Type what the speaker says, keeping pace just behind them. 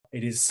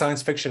It is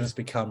science fiction has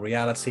become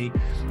reality.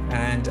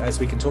 And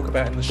as we can talk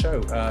about in the show,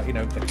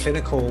 the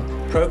clinical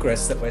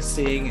progress that we're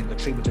seeing in the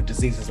treatment of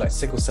diseases like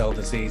sickle cell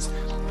disease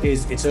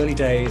it's early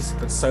days,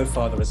 but so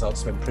far the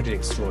results have been pretty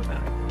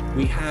extraordinary.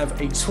 We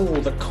have a tool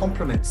that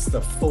complements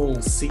the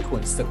full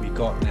sequence that we've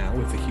got now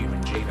with the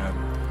human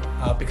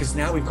genome, because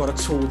now we've got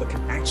a tool that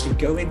can actually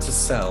go into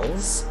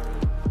cells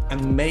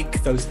and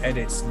make those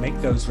edits, make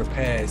those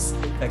repairs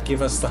that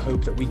give us the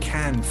hope that we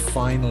can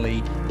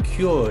finally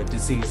cure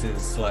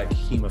diseases like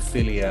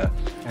hemophilia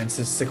and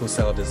sickle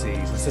cell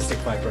disease and cystic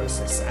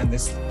fibrosis and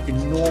this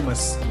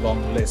enormous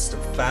long list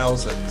of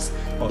thousands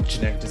of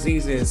genetic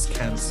diseases,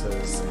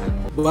 cancers, and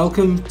more.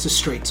 Welcome to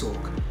Straight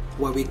Talk,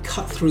 where we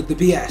cut through the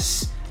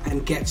BS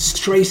and get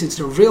straight into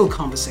the real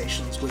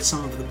conversations with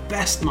some of the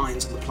best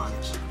minds on the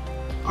planet.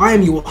 I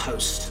am your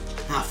host,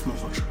 Af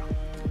Malhotra.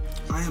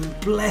 I am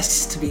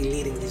blessed to be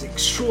leading these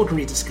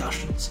extraordinary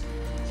discussions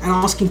and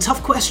asking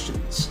tough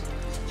questions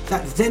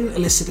that then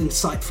elicit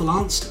insightful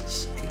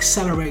answers,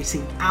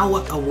 accelerating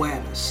our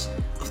awareness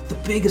of the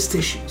biggest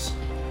issues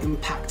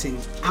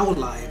impacting our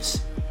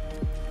lives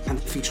and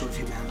the future of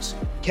humanity.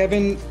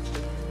 Kevin,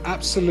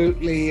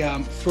 absolutely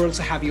thrilled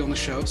to have you on the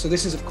show. So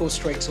this is, of course,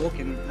 Straight Talk,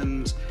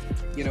 and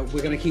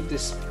we're going to keep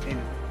this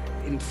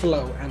in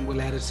flow, and we'll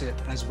edit it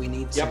as we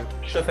need to. Yep,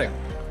 sure thing.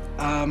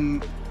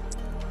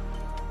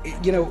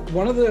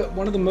 One of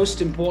the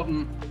most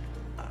important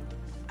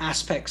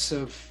aspects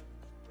of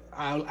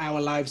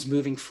our lives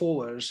moving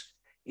forward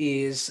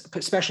is,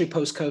 especially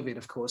post-COVID,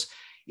 of course,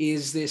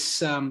 is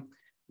this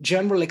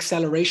general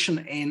acceleration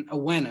in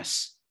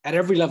awareness at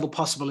every level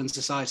possible in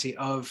society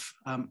of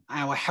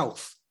our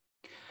health.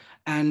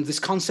 And this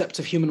concept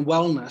of human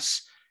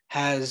wellness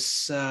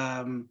has,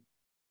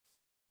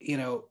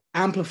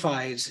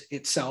 amplified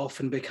itself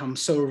and become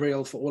so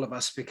real for all of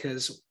us,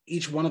 because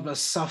each one of us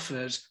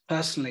suffered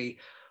personally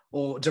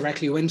or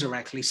directly or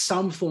indirectly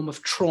some form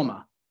of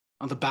trauma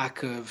on the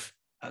back of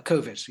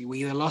COVID.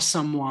 We either lost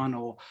someone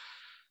or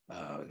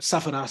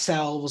suffered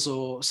ourselves,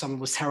 or someone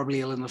was terribly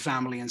ill in the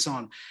family, and so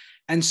on.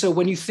 And so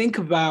when you think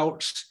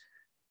about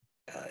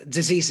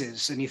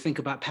diseases and you think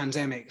about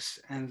pandemics,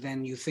 and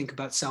then you think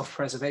about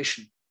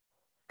self-preservation,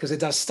 because it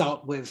does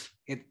start with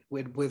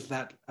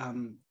that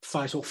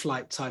fight or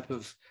flight type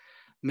of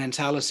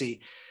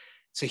mentality.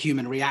 It's a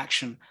human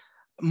reaction.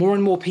 More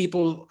and more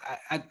people,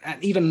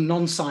 even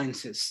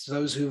non-scientists,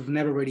 those who've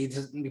never really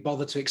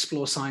bothered to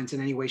explore science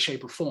in any way,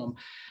 shape, or form,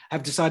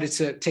 have decided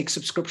to take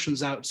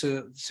subscriptions out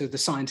to the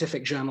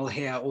scientific journal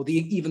here, or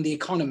even the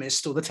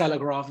Economist, or the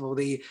Telegraph, or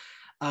the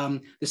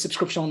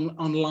subscription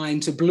online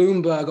to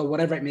Bloomberg, or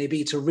whatever it may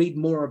be, to read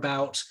more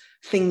about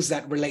things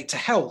that relate to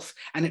health.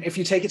 And if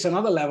you take it to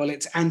another level,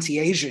 it's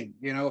anti-aging,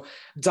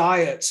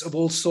 diets of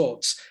all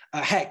sorts.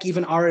 Heck,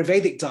 even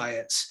Ayurvedic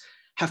diets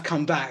have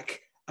come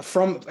back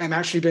from and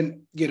actually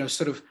been,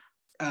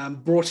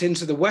 brought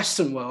into the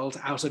Western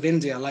world out of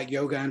India, like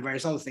yoga and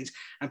various other things.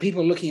 And people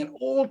are looking at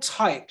all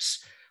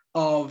types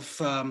of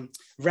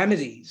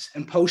remedies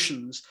and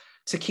potions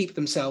to keep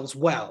themselves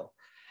well.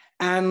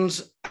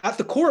 And at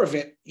the core of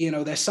it,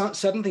 there's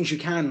certain things you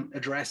can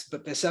address,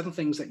 but there's certain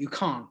things that you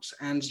can't.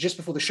 And just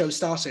before the show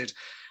started,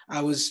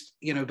 I was,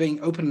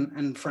 being open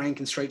and frank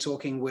and straight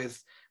talking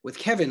with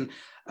Kevin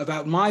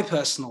about my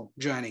personal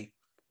journey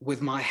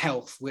with my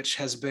health, which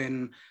has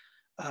been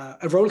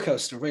a roller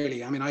coaster,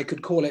 really. I mean, I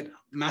could call it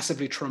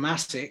massively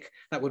traumatic.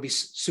 That would be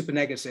super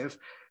negative.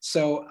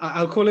 So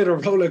I'll call it a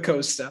roller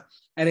coaster.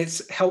 And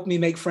it's helped me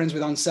make friends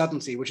with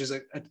uncertainty, which is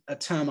a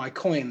term I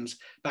coined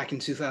back in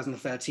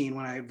 2013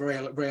 when I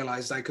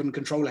realized I couldn't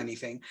control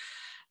anything.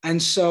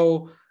 And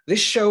so this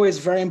show is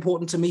very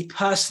important to me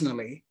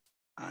personally,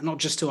 not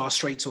just to our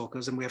straight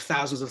talkers. And we have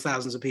thousands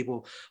of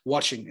people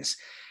watching this.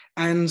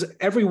 And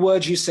every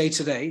word you say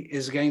today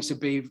is going to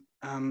be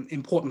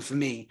important for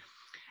me.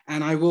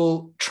 And I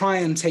will try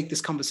and take this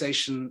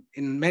conversation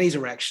in many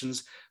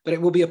directions, but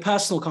it will be a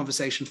personal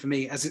conversation for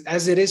me,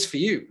 as it is for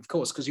you, of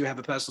course, because you have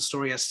a personal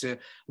story as to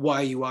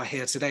why you are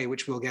here today,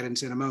 which we'll get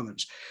into in a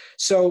moment.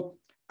 So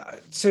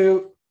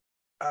to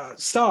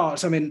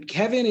start, I mean,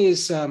 Kevin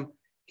is,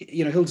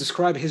 he'll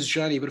describe his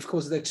journey, but of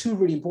course, there are two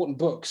really important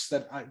books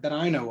that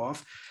I know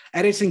of.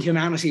 Editing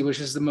Humanity, which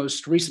is the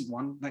most recent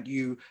one that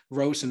you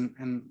wrote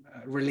and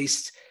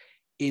released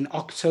in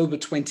October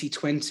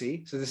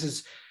 2020. So this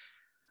is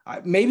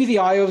maybe the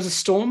eye of the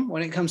storm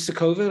when it comes to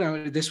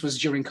COVID. This was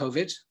during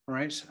COVID,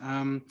 right?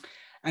 And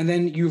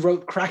then you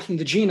wrote Cracking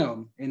the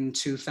Genome in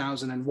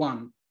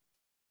 2001.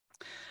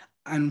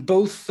 And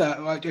both,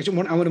 I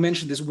want to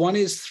mention this. One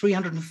is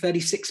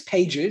 336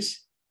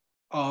 pages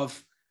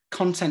of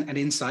content and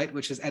insight,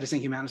 which is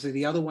Editing Humanity.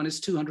 The other one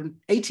is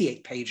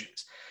 288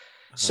 pages.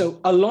 Uh-huh.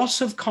 So a lot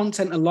of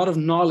content, a lot of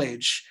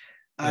knowledge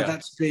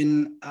that's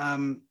been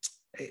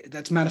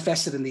that's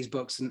manifested in these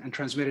books and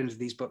transmitted into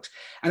these books.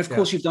 And of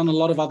course, you've done a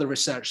lot of other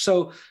research.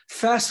 So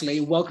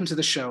firstly, welcome to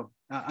the show.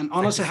 An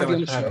honor to have you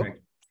on the show.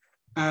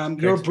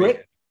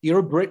 You're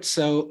a Brit.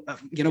 So,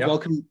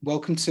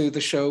 welcome to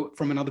the show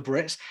from another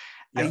Brit.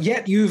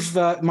 Yet you've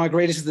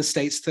migrated to the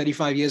States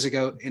 35 years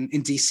ago in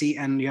DC,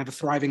 and you have a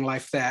thriving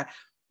life there.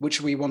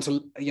 which we want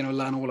to,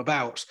 learn all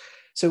about.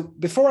 So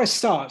before I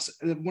start,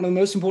 one of the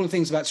most important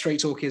things about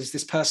Straight Talk is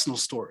this personal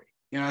story,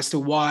 as to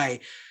why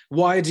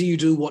do you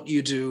do what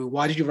you do?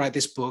 Why did you write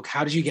this book?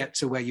 How did you get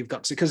to where you've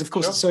got to? Because of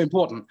course, It's so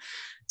important.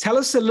 Tell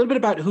us a little bit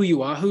about who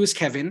you are. Who is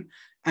Kevin?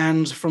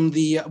 And from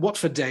the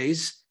Watford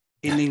days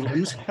in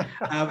England,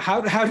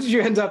 how did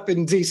you end up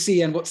in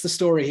DC, and what's the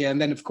story here? And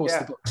then, of course,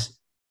 the books.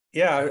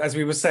 Yeah, as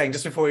we were saying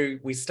just before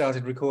we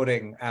started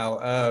recording,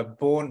 Al,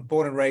 born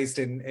and raised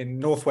in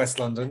northwest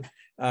London,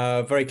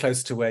 very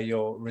close to where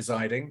you're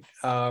residing,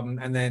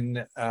 and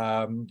then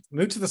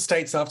moved to the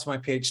States after my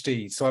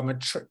PhD. So I'm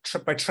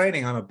by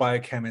training, I'm a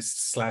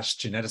biochemist /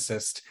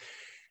 geneticist.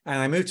 And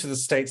I moved to the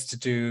States to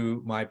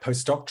do my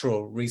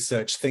postdoctoral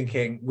research,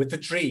 thinking with the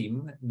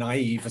dream,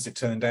 naive as it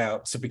turned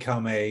out, to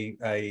become a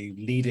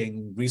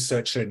leading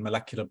researcher in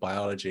molecular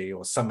biology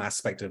or some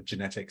aspect of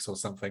genetics or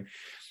something.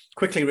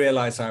 Quickly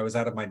realized I was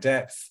out of my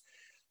depth,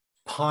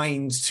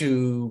 pined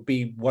to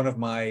be one of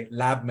my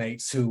lab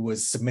mates who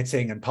was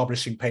submitting and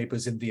publishing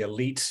papers in the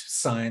elite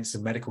science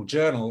and medical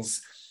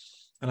journals.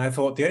 And I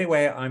thought the only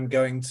way I'm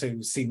going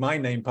to see my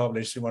name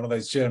published in one of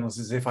those journals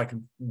is if I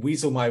can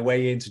weasel my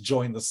way in to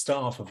join the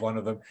staff of one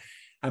of them.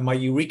 And my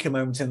eureka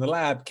moment in the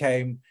lab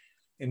came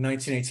in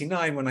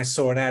 1989 when I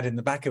saw an ad in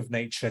the back of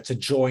Nature to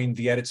join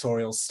the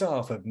editorial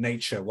staff of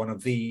Nature, one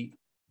of the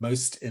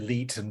most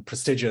elite and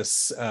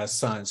prestigious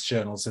science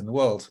journals in the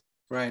world,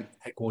 right,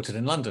 headquartered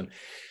in London.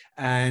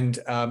 And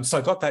so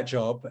I got that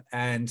job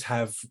and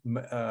have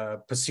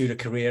pursued a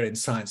career in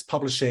science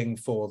publishing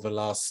for the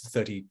last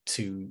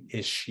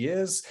 32-ish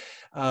years.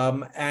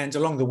 And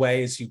along the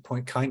way, as you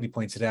kindly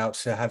pointed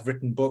out, have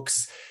written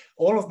books.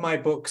 All of my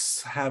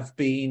books have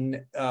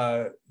been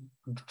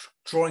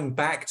drawing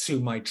back to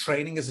my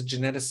training as a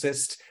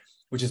geneticist,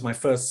 which is my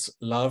first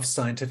love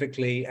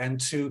scientifically,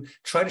 and to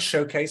try to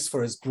showcase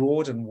for as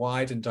broad and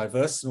wide and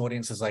diverse an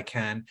audience as I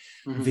can,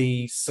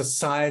 the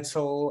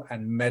societal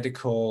and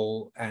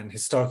medical and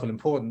historical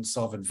importance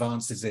of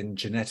advances in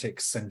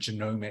genetics and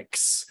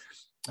genomics,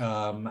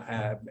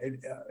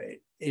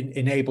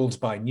 enabled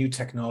by new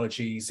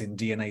technologies in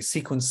DNA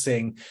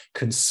sequencing,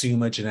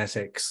 consumer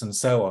genetics, and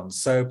so on.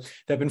 So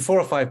there have been 4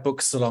 or 5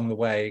 books along the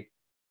way.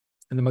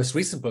 And the most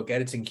recent book,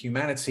 Editing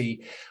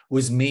Humanity,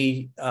 was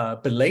me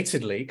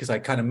belatedly, because I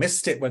kind of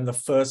missed it when the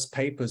first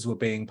papers were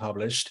being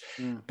published,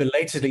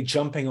 belatedly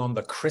jumping on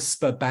the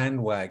CRISPR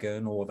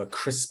bandwagon, or the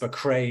CRISPR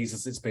craze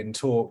as it's been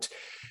talked.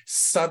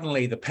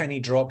 Suddenly the penny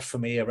dropped for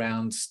me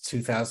around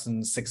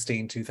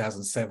 2016,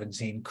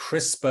 2017.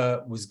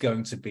 CRISPR was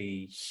going to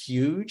be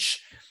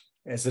huge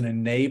as an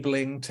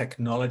enabling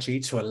technology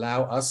to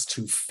allow us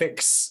to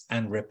fix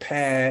and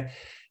repair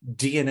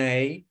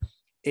DNA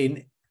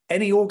in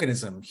any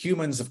organism,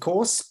 humans, of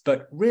course,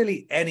 but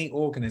really any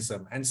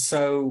organism. And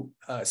so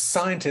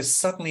scientists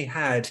suddenly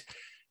had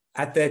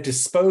at their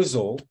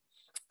disposal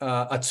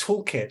a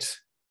toolkit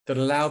that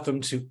allowed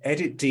them to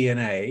edit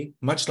DNA,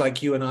 much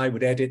like you and I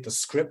would edit the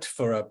script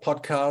for a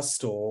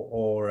podcast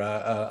or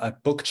a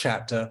book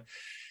chapter.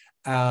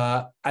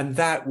 And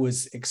that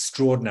was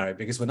extraordinary,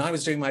 because when I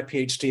was doing my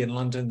PhD in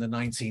London in the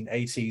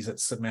 1980s at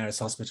St. Mary's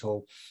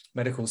Hospital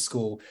Medical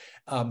School,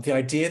 the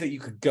idea that you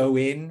could go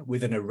in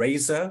with an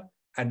eraser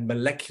and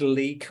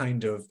molecularly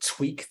kind of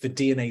tweak the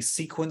DNA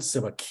sequence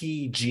of a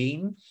key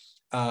gene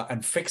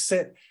and fix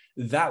it,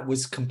 that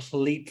was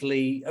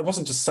completely, it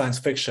wasn't just science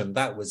fiction,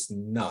 that was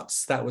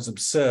nuts, that was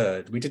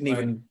absurd. We didn't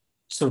even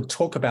sort of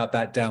talk about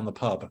that down the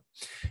pub.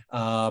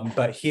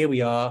 But here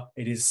we are,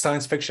 it is,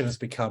 science fiction has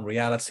become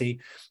reality.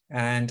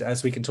 And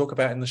as we can talk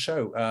about in the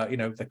show,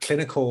 the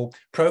clinical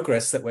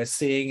progress that we're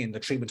seeing in the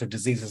treatment of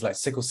diseases like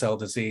sickle cell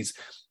disease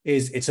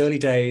it's early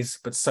days,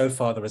 but so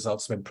far the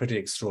results have been pretty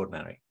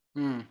extraordinary.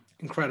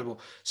 Incredible.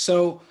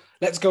 So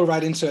let's go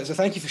right into it. So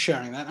thank you for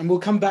sharing that. And we'll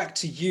come back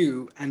to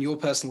you and your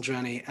personal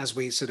journey as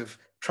we sort of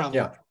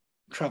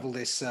travel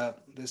this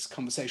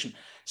conversation.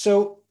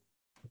 So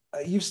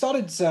you've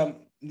started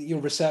your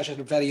research at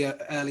a very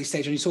early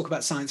stage, and you talk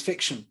about science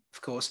fiction,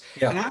 of course.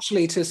 And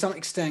actually, to some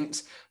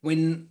extent,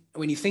 when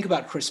you think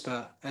about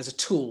CRISPR as a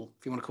tool,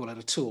 if you want to call it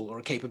a tool or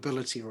a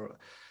capability or a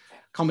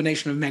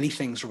combination of many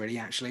things, really,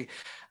 actually,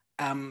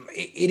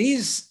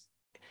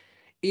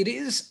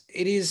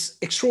 it is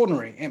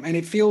extraordinary, and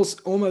it feels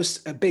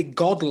almost a bit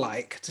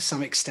godlike to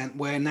some extent,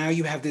 where now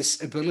you have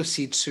this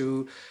ability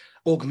to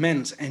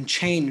augment and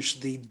change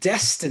the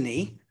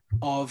destiny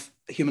of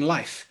human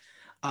life.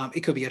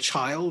 It could be a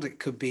child, it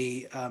could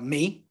be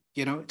me,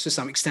 to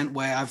some extent,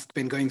 where I've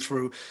been going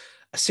through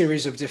a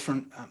series of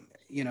different,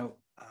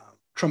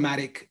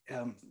 traumatic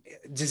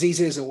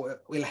diseases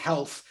or ill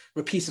health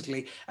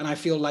repeatedly. And I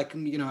feel like,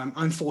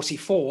 I'm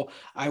 44.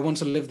 I want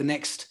to live the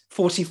next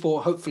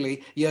 44,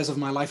 hopefully, years of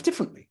my life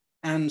differently.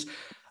 And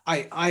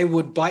I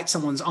would bite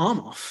someone's arm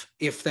off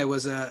if there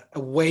was a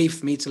way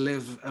for me to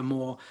live a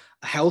more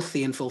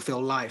healthy and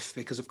fulfilled life,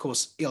 because, of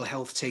course, ill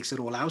health takes it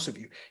all out of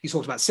you. You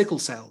talked about sickle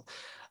cell,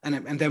 and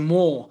there are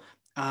more,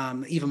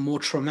 even more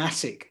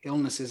traumatic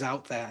illnesses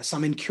out there,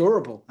 some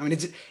incurable. I mean,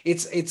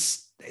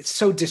 it's it's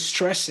so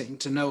distressing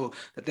to know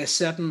that there's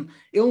certain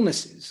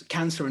illnesses,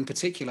 cancer in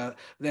particular,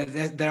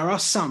 there are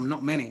some,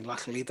 not many,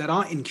 luckily, that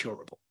are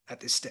incurable at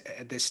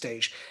this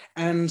stage.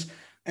 And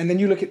then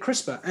you look at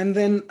CRISPR, and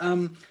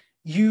then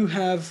you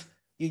have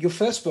your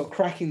first book,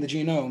 Cracking the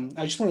Genome.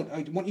 I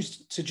want you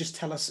to just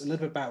tell us a little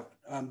bit about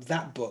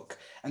that book,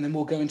 and then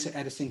we'll go into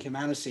Editing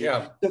Humanity.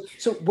 Yeah.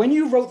 So when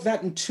you wrote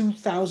that in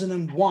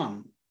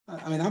 2001,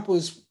 I mean, that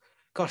was,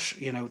 gosh,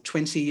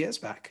 20 years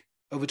back,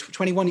 over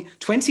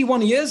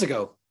 21 years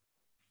ago,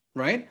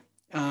 right?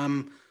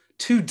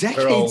 2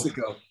 decades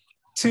ago.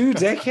 2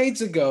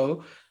 decades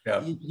ago.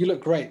 Yeah. You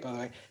look great, by the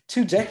way.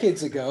 2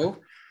 decades ago,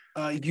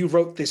 you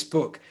wrote this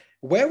book.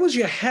 Where was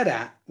your head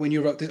at when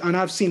you wrote this? And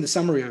I've seen the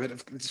summary of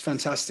it. It's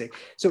fantastic.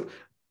 So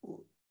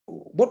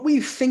what were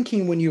you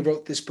thinking when you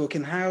wrote this book,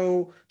 and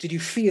how did you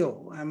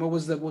feel? And what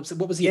was the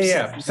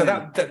So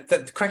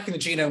that Cracking the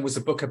Genome was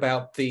a book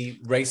about the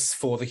race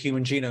for the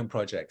Human Genome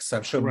Project. So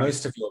I'm sure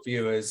most of your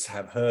viewers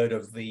have heard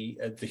of the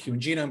Human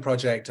Genome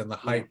Project and the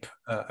hype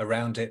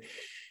around it.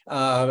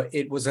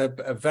 It was a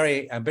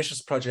very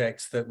ambitious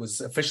project that was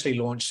officially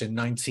launched in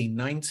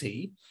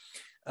 1990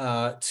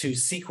 to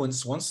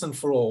sequence once and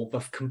for all the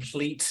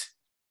complete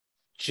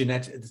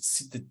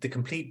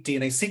complete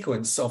DNA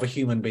sequence of a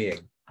human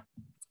being.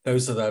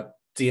 Those are the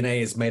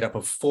DNA is made up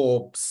of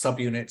 4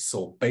 subunits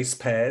or base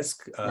pairs.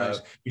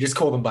 You just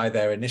call them by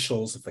their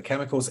initials of the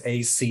chemicals,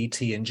 A, C,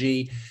 T, and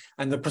G.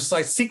 And the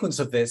precise sequence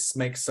of this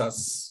makes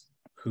us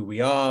who we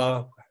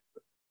are.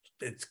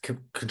 It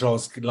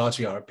controls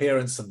largely our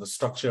appearance and the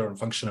structure and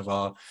function of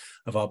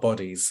our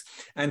bodies.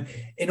 And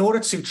in order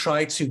to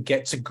try to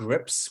get to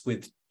grips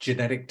with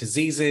genetic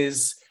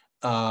diseases,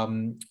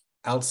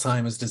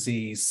 Alzheimer's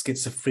disease,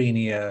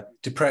 schizophrenia,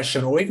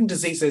 depression, or even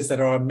diseases that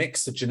are a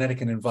mix of genetic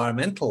and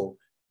environmental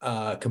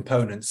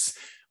components,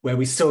 where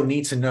we still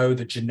need to know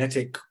the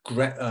genetic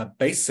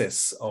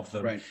basis of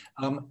them.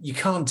 You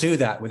can't do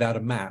that without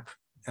a map.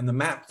 And the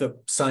map that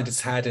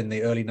scientists had in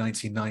the early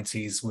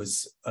 1990s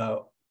was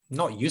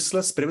not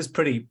useless, but it was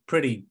pretty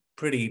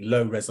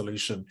low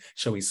resolution,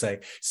 shall we say.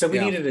 So we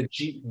needed a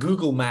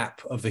Google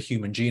map of the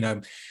human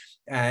genome.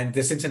 And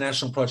this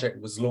international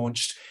project was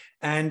launched.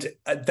 And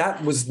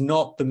that was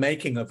not the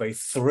making of a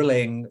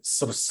thrilling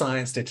sort of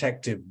science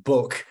detective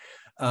book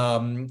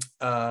until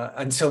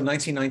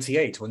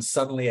 1998, when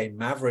suddenly a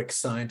maverick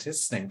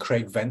scientist named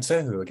Craig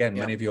Venter, who again,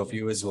 many of your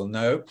viewers will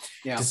know,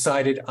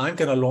 decided, I'm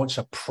going to launch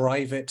a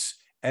private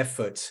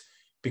effort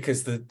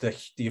because the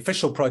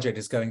official project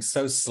is going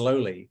so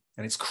slowly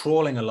and it's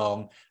crawling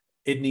along.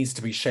 It needs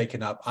to be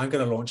shaken up. I'm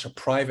going to launch a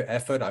private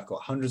effort. I've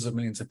got hundreds of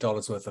millions of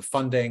dollars worth of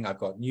funding. I've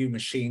got new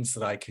machines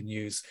that I can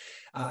use.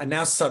 And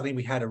now suddenly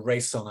we had a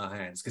race on our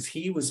hands, because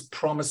he was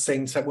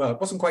promising to, well, it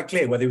wasn't quite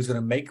clear whether he was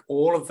going to make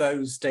all of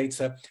those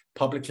data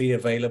publicly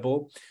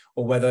available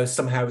or whether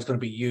somehow it was going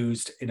to be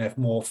used in a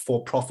more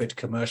for-profit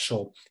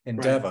commercial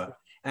endeavor.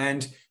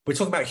 And we're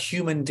talking about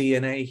human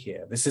DNA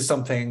here. This is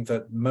something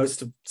that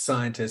most of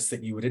scientists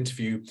that you would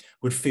interview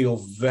would feel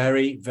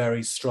very,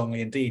 very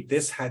strongly indeed.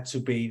 This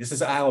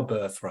is our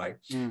birthright.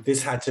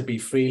 This had to be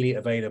freely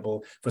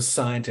available for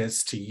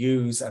scientists to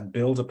use and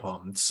build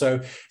upon.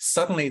 So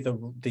suddenly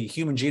the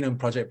Human Genome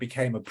Project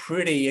became a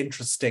pretty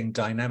interesting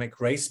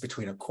dynamic race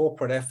between a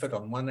corporate effort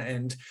on one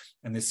end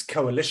and this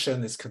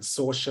coalition, this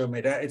consortium.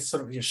 It's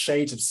sort of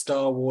shades of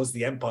Star Wars,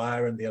 the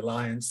Empire and the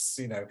Alliance,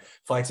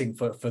 fighting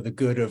for the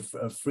good of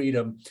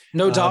freedom.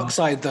 No dark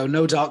side, though.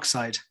 No dark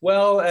side.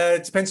 Well,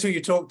 it depends who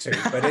you talk to.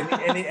 But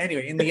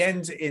anyway, in the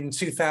end, in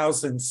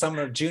 2000,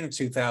 June of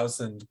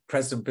 2000,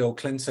 President Bill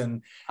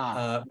Clinton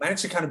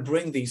managed to kind of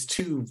bring these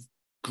two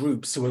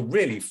groups who were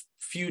really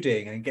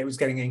feuding and it was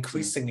getting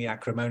increasingly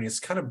acrimonious,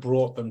 kind of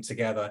brought them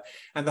together.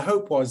 And the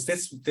hope was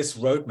this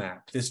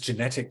roadmap, this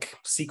genetic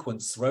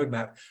sequence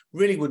roadmap,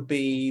 really would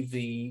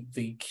be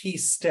the key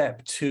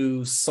step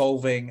to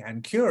solving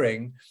and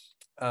curing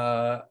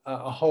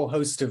a whole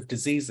host of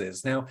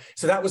diseases. Now,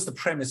 so that was the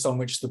premise on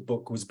which the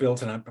book was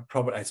built, and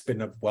it's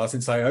been a while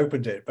since I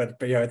opened it,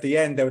 but at the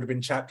end there would have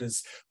been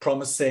chapters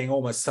promising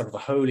almost sort of the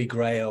holy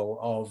grail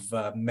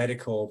of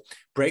medical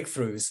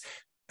breakthroughs,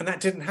 and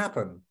that didn't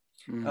happen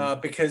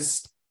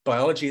because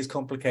biology is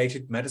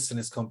complicated, medicine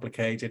is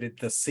complicated.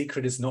 The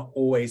secret is not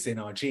always in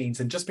our genes,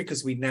 and just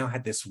because we now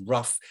had this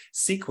rough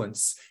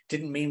sequence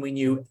didn't mean we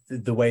knew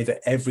the way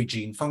that every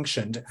gene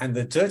functioned. And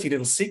the dirty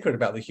little secret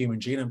about the Human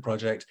Genome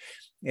Project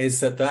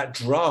is that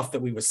draft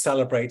that we were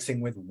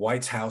celebrating with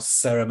White House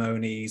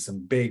ceremonies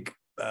and big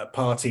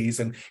parties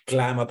and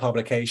glamour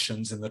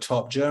publications in the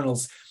top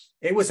journals,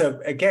 it was,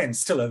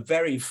 still a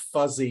very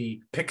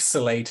fuzzy,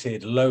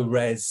 pixelated,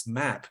 low-res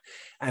map.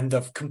 And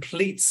the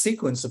complete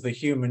sequence of the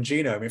human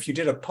genome, if you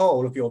did a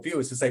poll of your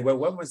viewers to say, well,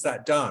 when was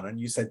that done? And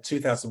you said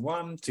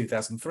 2001,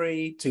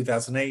 2003,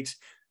 2008,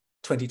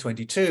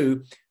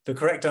 2022, the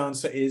correct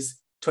answer is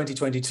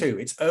 2022.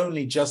 It's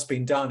only just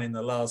been done in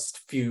the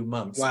last few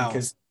months. Wow.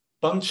 Because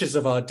bunches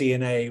of our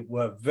DNA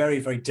were very,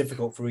 very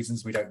difficult for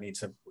reasons we don't need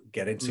to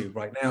get into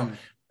right now.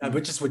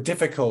 which just were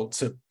difficult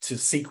to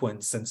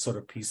sequence and sort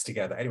of piece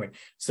together. Anyway,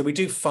 so we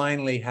do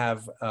finally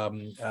have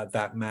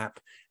that map,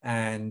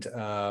 and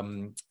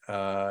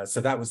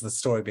so that was the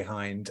story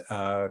behind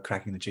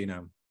cracking the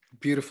genome.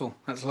 Beautiful.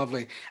 That's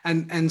lovely.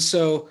 And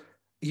so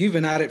you've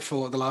been at it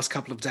for the last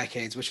couple of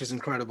decades, which is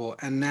incredible.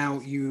 And now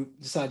you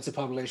decided to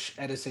publish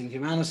Editing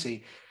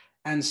Humanity.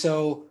 And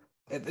so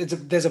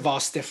there's a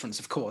vast difference,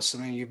 of course. I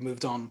mean, you've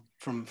moved on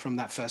from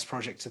that first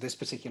project to this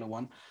particular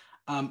one.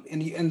 And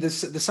the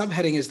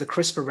subheading is the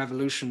CRISPR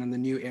revolution and the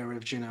new era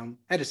of genome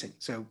editing.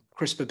 So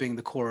CRISPR being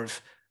the core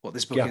of what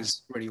this book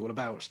is really all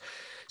about.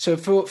 So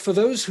for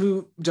those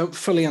who don't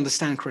fully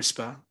understand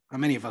CRISPR,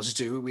 and many of us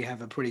do, we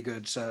have a pretty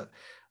good,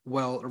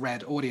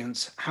 well-read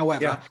audience.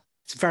 However,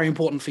 it's very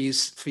important for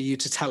you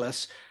to tell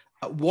us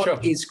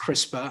what is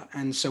CRISPR,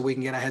 and so we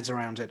can get our heads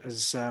around it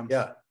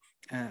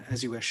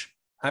as you wish.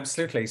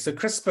 Absolutely. So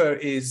CRISPR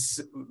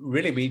is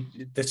really,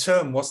 the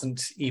term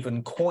wasn't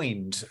even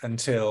coined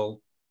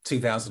until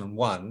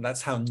 2001.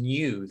 That's how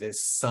new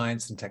this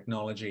science and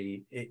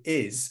technology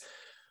is.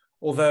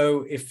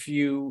 Although if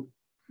you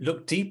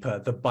look deeper,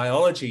 the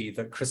biology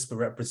that CRISPR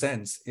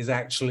represents is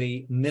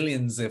actually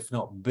millions, if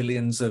not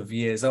billions of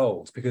years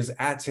old, because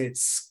at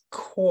its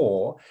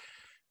core,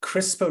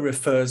 CRISPR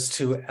refers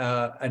to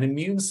an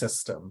immune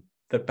system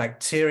that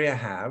bacteria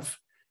have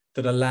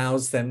that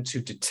allows them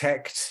to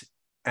detect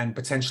and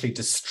potentially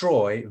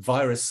destroy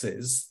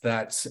viruses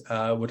that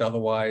would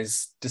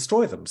otherwise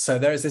destroy them. So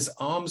there is this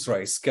arms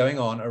race going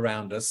on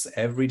around us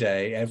every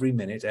day, every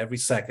minute, every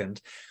second,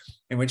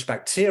 in which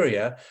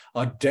bacteria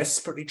are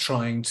desperately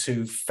trying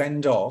to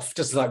fend off,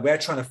 just like we're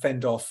trying to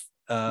fend off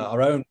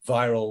our own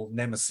viral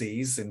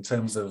nemesis in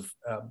terms of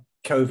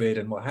COVID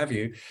and what have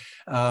you.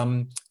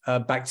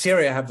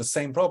 Bacteria have the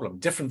same problem,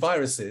 different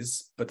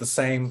viruses, but the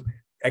same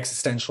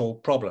existential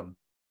problem.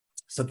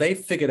 So they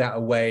figured out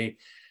a way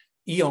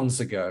eons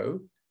ago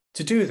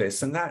to do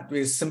this, and that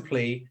is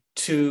simply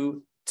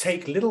to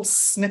take little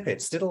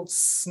snippets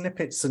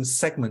and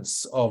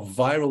segments of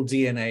viral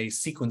DNA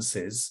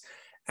sequences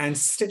and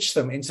stitch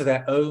them into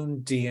their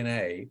own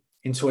DNA,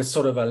 into a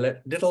sort of a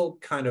little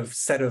kind of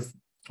set of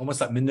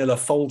almost like manila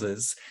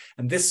folders.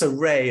 And this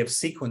array of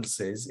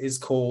sequences is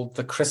called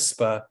the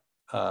CRISPR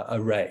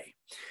array.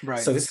 Right.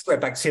 So this is where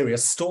bacteria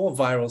store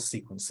viral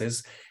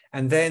sequences,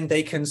 and then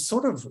they can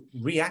sort of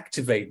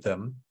reactivate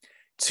them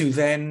to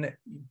then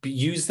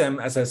use them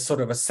as a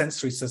sort of a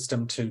sensory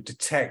system to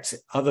detect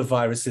other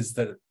viruses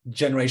that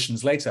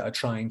generations later are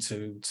trying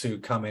to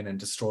come in and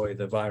destroy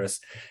the virus,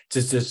 to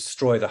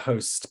destroy the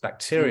host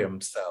bacterium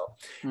cell.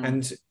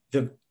 And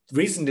the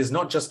reason is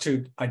not just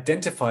to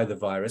identify the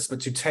virus,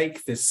 but to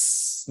take this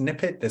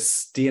snippet,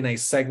 this DNA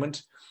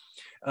segment,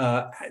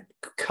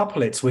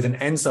 couple it with an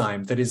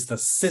enzyme that is the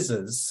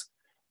scissors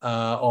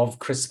of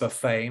CRISPR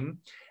fame.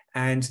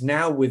 And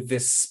now with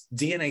this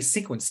DNA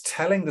sequence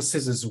telling the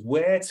scissors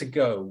where to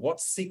go, what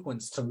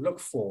sequence to look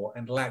for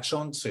and latch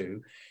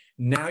onto,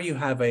 now you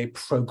have a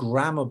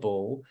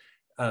programmable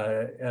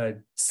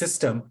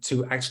system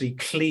to actually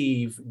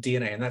cleave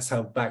DNA. And that's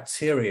how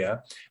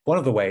bacteria, one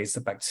of the ways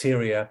that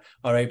bacteria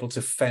are able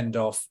to fend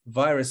off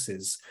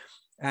viruses.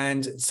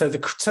 And so the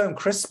term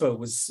CRISPR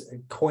was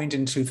coined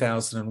in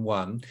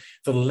 2001.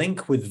 The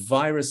link with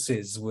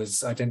viruses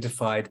was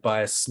identified by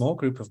a small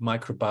group of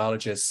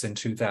microbiologists in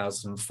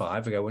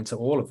 2005. I go into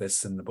all of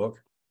this in the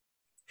book.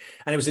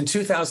 And it was in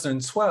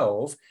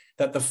 2012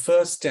 that the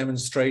first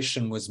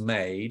demonstration was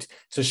made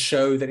to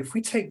show that if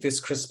we take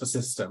this CRISPR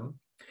system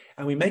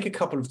and we make a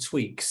couple of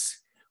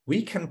tweaks,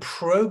 we can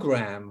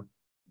program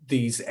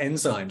these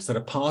enzymes that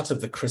are part of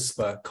the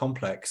CRISPR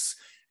complex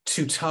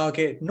to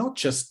target not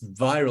just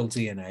viral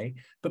DNA,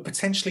 but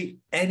potentially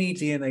any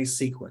DNA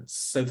sequence.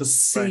 So the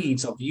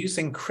seeds of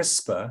using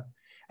CRISPR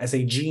as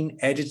a gene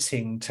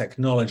editing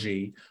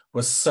technology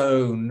was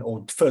sown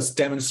or first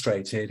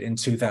demonstrated in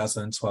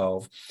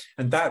 2012.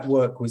 And that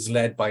work was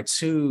led by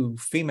two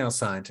female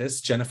scientists,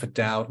 Jennifer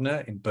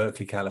Doudna in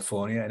Berkeley,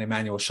 California, and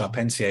Emmanuelle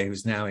Charpentier,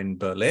 who's now in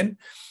Berlin.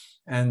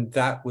 And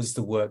that was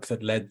the work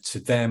that led to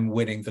them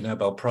winning the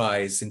Nobel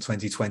Prize in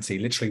 2020,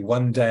 literally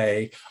one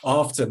day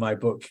after my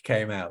book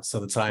came out.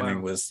 So the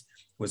timing was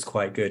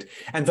quite good.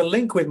 And the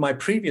link with my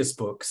previous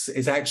books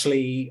is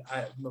actually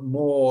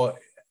more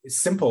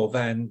simple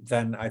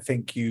than I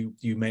think you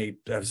may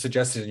have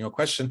suggested in your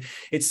question.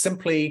 It's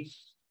simply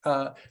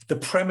the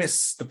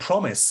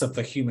promise of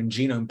the Human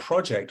Genome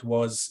Project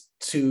was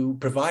to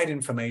provide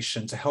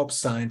information to help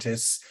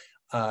scientists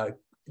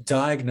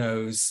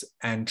diagnose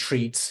and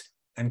treat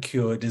and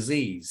cure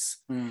disease.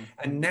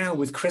 And now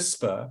with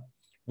CRISPR,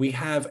 we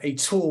have a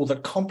tool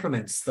that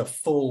complements the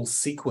full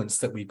sequence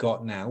that we've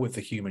got now with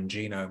the human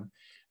genome,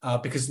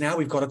 because now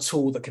we've got a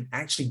tool that can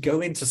actually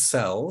go into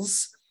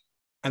cells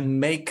and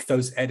make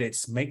those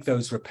edits, make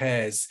those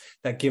repairs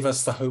that give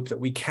us the hope that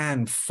we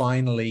can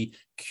finally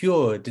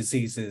cure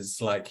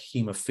diseases like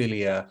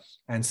hemophilia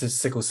and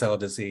sickle cell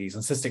disease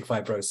and cystic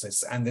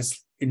fibrosis and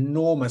this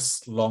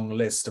enormous long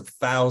list of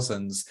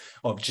thousands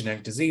of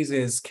genetic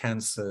diseases,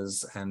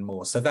 cancers, and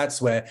more. So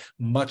that's where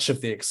much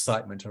of the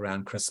excitement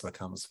around CRISPR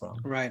comes from.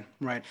 Right,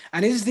 right.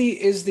 And is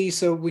the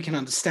so we can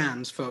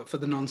understand for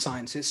the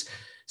non-scientists.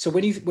 So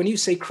when you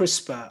say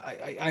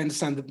CRISPR, I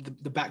understand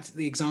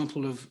the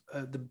example of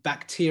the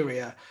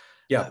bacteria,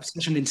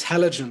 such an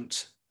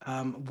intelligent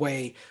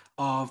way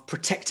of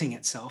protecting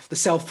itself, the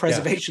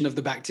self-preservation of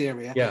the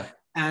bacteria. Yeah.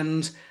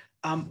 And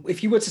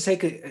if you were to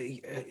take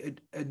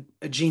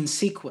a gene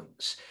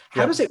sequence,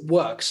 how does it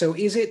work? So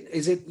is it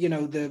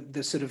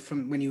the sort of,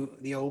 from when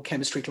the old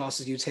chemistry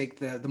classes, you take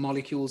the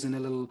molecules in a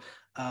little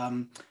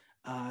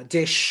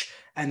dish,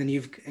 and then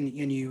you're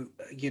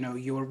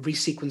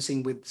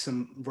resequencing with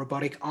some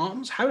robotic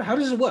arms. How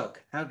does it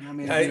work?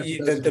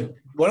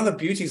 One of the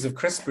beauties of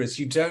CRISPR is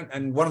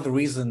and one of the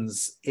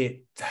reasons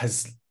it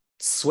has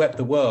swept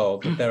the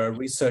world, that there are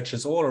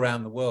researchers all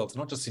around the world,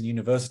 not just in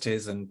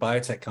universities and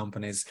biotech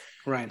companies,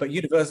 right, but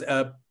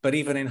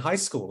even in high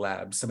school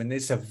labs. I mean,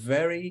 it's a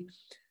very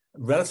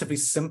relatively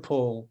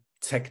simple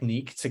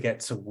technique to get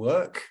to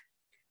work.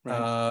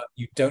 Right.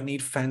 You don't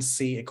need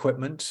fancy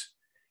equipment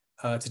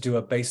to do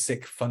a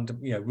basic,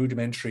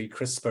 rudimentary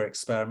CRISPR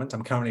experiment.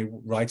 I'm currently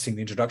writing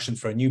the introduction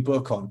for a new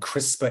book on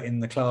CRISPR in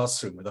the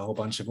classroom with a whole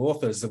bunch of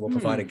authors that will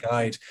provide a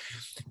guide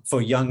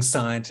for young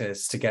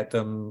scientists to get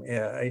them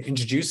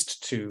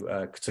introduced to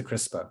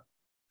CRISPR.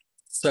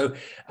 So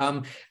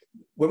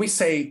when we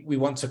say we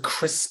want to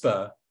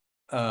CRISPR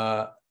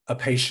a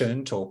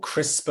patient or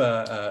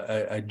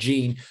CRISPR a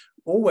gene,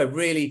 all we're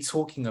really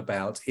talking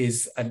about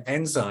is an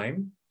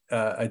enzyme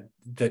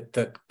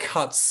that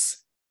cuts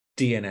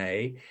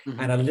DNA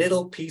and a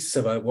little piece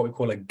of what we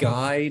call a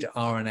guide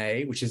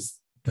RNA, which is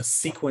the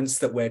sequence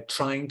that we're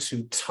trying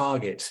to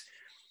target.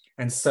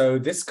 And so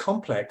this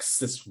complex,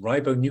 this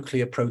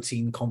ribonuclear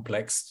protein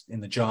complex in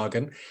the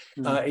jargon,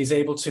 is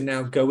able to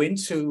now go in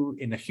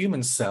a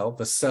human cell,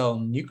 the cell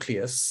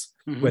nucleus,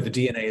 where the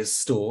DNA is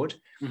stored,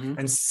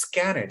 and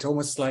scan it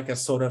almost like a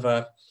sort of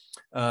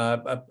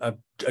a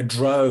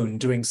drone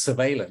doing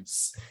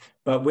surveillance.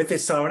 But with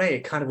this RNA,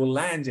 it kind of will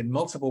land in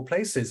multiple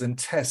places and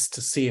test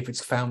to see if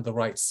it's found the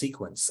right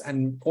sequence.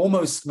 And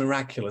almost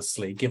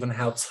miraculously, given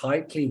how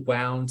tightly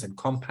wound and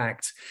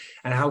compact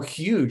and how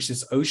huge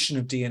this ocean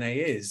of DNA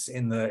is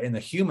in the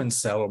human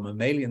cell or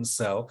mammalian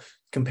cell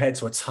compared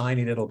to a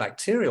tiny little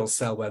bacterial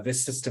cell where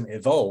this system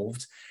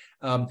evolved,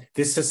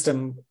 this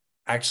system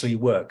actually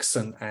works.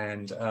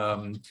 And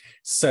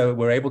so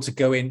we're able to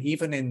go in,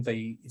 even in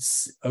the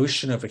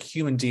ocean of a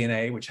human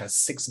DNA, which has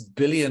 6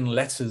 billion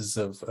letters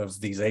of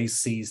these A's,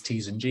 C's,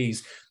 T's, and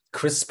G's,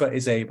 CRISPR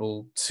is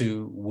able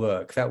to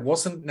work. That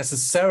wasn't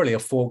necessarily a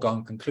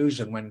foregone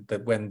conclusion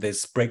when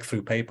this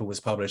breakthrough paper was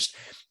published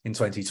in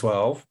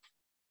 2012,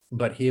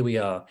 but here we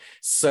are.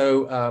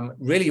 So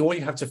really all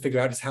you have to figure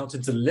out is how to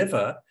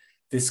deliver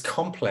this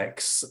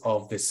complex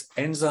of this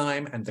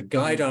enzyme and the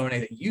guide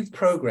RNA that you've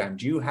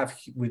programmed, you have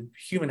with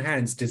human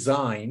hands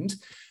designed,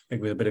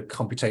 maybe with a bit of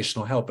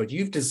computational help, but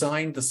you've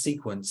designed the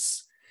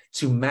sequence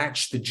to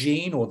match the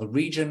gene or the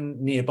region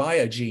nearby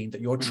a gene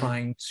that you're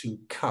trying to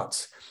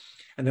cut.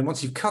 And then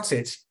once you've cut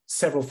it,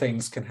 several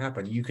things can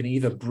happen. You can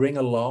either bring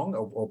along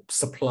or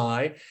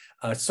supply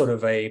sort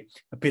of a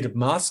bit of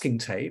masking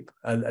tape,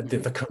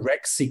 the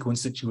correct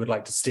sequence that you would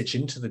like to stitch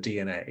into the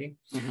DNA,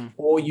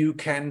 or you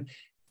can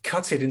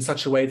cut it in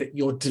such a way that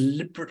you're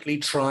deliberately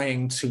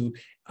trying to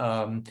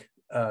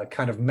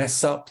kind of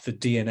mess up the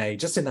DNA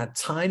just in that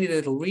tiny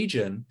little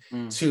region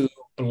to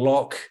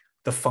block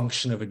the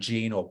function of a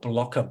gene or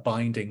block a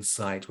binding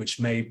site, which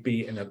may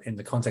be in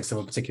the context of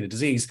a particular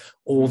disease,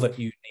 all that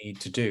you need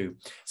to do.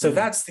 So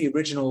that's the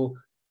original,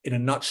 in a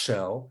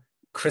nutshell,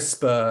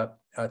 CRISPR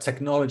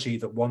technology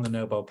that won the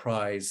Nobel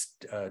Prize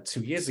 2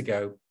 years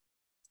ago.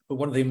 But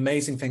one of the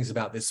amazing things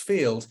about this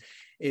field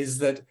is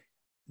that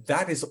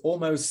is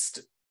almost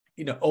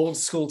old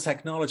school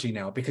technology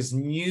now, because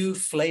new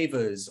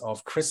flavors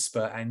of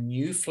CRISPR and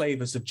new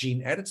flavors of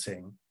gene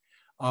editing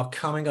are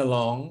coming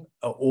along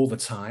all the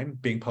time,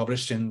 being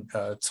published in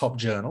top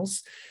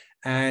journals.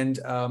 And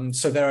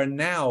so there are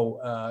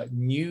now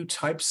new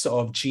types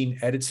of gene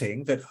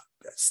editing that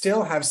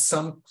still have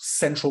some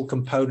central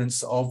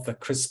components of the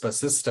CRISPR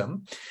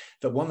system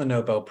that won the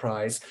Nobel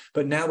Prize,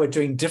 but now we're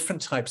doing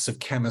different types of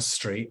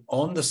chemistry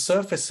on the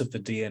surface of the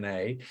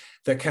DNA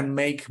that can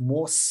make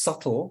more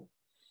subtle,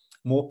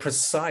 more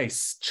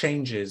precise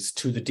changes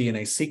to the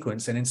DNA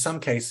sequence, and in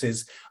some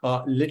cases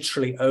are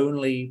literally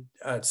only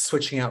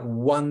switching out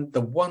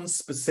the one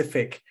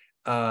specific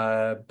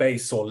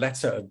base or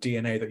letter of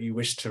DNA that you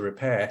wish to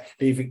repair,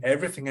 leaving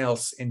everything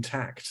else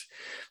intact.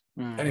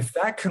 And if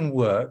that can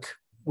work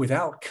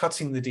without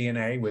cutting the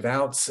DNA,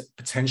 without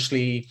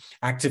potentially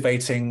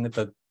activating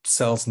the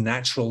cell's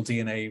natural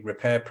DNA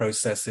repair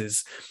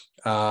processes,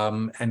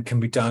 and can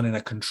be done in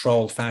a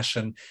controlled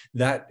fashion,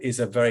 that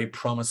is a very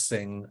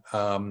promising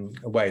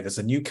way. There's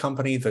a new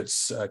company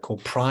that's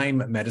called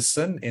Prime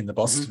Medicine in the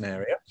Boston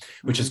area,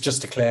 which has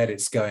just declared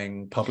it's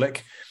going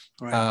public.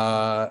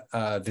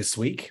 this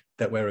week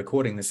that we're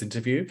recording this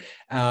interview.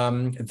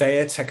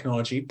 Their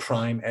technology,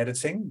 Prime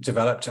Editing,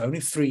 developed only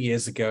 3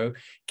 years ago,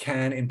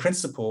 can in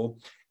principle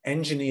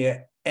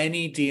engineer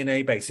any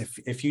DNA base.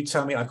 If you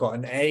tell me I've got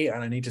an A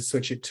and I need to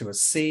switch it to a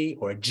C,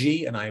 or a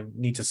G and I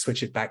need to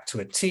switch it back to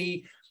a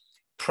T,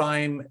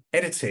 Prime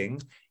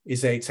Editing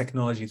is a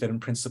technology that in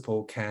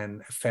principle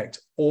can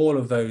affect all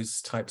of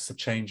those types of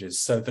changes.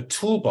 So the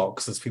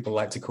toolbox, as people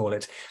like to call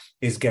it,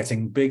 is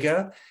getting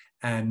bigger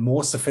and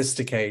more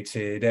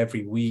sophisticated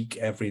every week,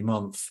 every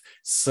month.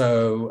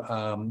 So,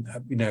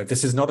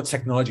 this is not a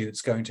technology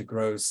that's going to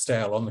grow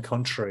stale. On the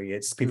contrary,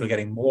 it's people are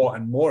getting more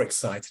and more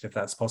excited, if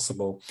that's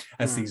possible,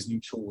 as these new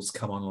tools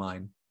come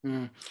online.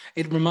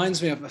 It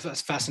reminds me of,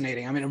 that's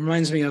fascinating. I mean, it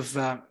reminds me of,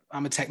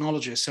 I'm a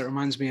technologist, so it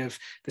reminds me of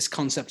this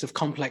concept of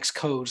complex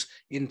code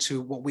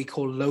into what we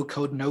call low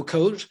code, no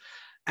code.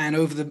 And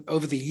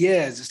over the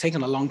years, it's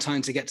taken a long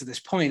time to get to this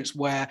point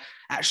where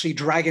actually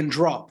drag and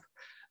drop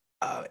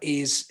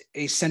is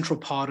a central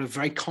part of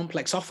very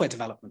complex software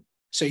development.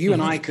 So you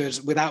and I could,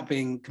 without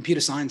being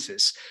computer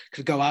scientists,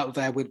 could go out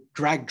there with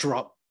drag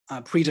drop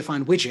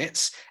predefined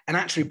widgets and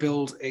actually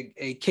build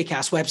a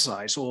kick-ass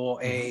website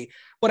or a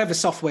whatever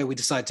software we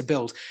decide to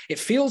build. It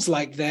feels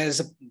like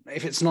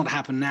if it's not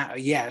happened now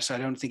yet, I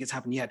don't think it's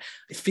happened yet.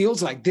 It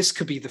feels like this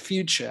could be the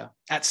future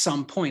at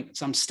some point, at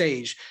some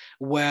stage,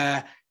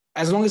 where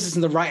as long as it's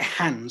in the right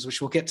hands,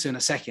 which we'll get to in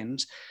a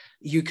second,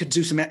 you could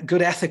do some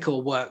good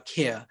ethical work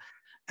here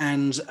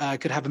and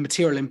could have a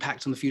material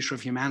impact on the future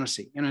of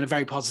humanity, in a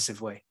very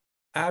positive way.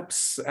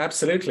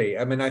 Absolutely.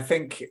 I mean, I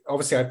think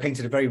obviously I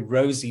painted a very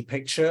rosy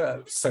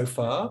picture so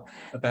far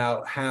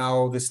about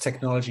how this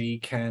technology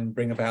can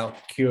bring about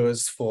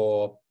cures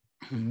for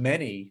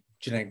many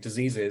genetic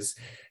diseases.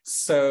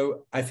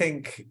 So I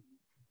think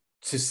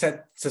to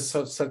set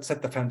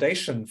the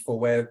foundation for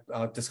where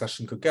our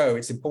discussion could go,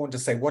 it's important to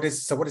say what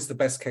is the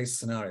best case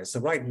scenario. So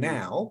right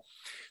now,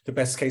 the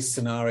best case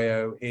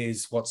scenario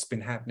is what's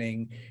been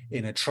happening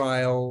in a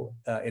trial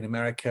in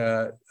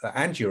America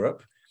and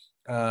Europe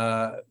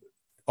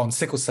on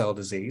sickle cell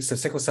disease. So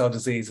sickle cell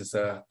disease is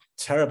a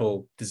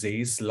terrible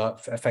disease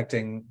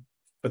affecting,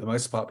 for the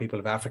most part, people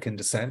of African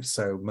descent,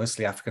 so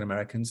mostly African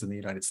Americans in the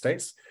United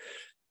States.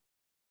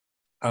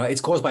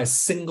 It's caused by a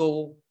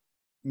single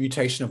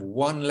mutation of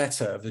one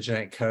letter of the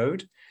genetic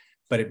code,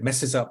 but it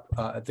messes up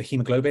the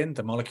hemoglobin,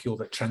 the molecule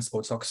that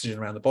transports oxygen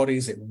around the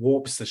bodies. It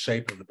warps the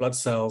shape of the blood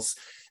cells.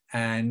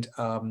 And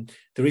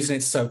the reason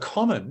it's so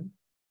common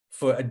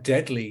for a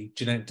deadly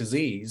genetic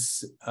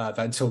disease that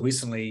until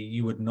recently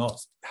you would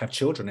not have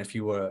children if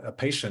you were a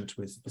patient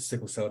with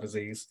sickle cell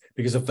disease,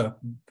 because of the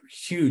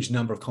huge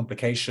number of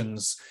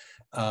complications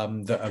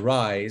that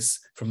arise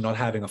from not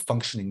having a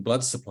functioning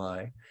blood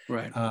supply.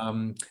 Right.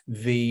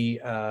 The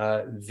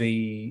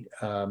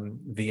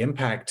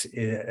impact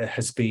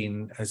has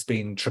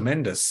been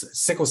tremendous.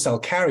 Sickle cell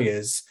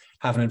carriers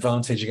have an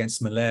advantage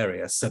against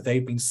malaria, so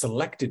they've been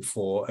selected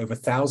for over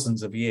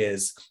thousands of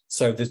years.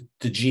 So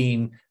the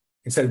gene,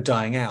 instead of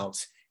dying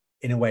out,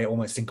 in a way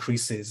almost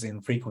increases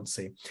in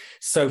frequency.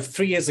 So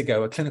 3 years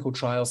ago, a clinical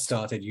trial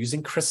started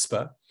using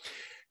CRISPR,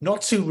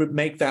 not to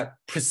make that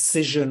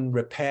precision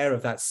repair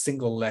of that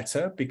single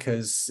letter,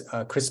 because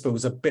CRISPR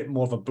was a bit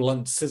more of a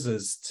blunt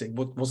scissors. It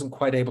wasn't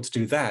quite able to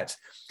do that.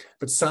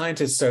 But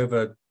scientists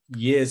over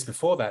years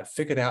before that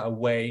figured out a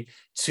way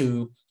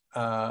to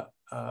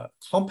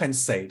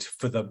compensate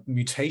for the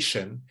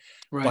mutation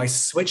by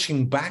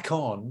switching back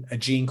on a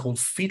gene called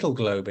fetal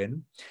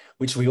globin,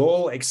 which we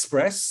all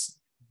express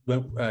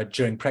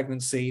during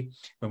pregnancy,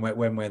 when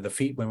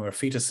we're a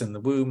fetus in the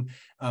womb,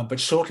 but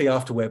shortly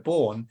after we're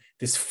born,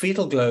 this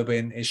fetal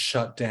globin is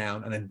shut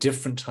down, and a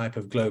different type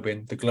of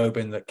globin, the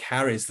globin that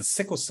carries the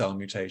sickle cell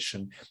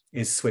mutation,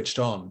 is switched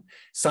on.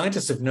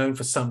 Scientists have known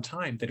for some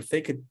time that if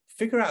they could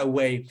figure out a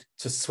way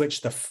to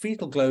switch the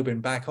fetal globin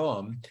back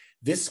on,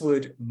 this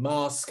would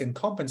mask and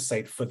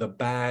compensate for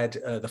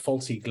the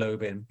faulty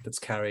globin that's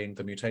carrying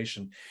the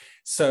mutation.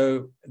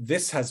 So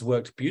this has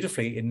worked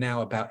beautifully in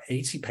now about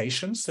 80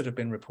 patients that have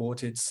been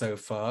reported so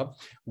far,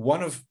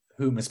 one of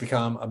whom has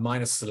become a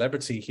minor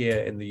celebrity here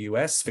in the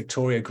US.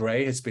 Victoria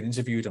Gray has been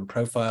interviewed and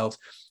profiled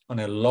on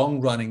a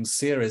long-running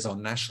series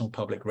on National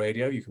Public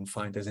Radio. You can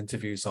find those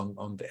interviews on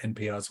the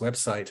NPR's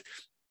website.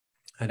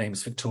 Her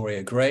name's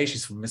Victoria Gray.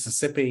 She's from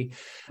Mississippi.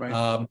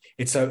 Right.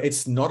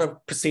 It's not a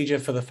procedure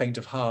for the faint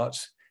of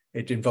heart.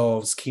 It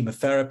involves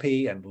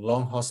chemotherapy and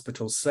long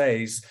hospital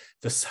stays.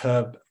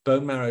 Her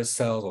bone marrow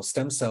cells or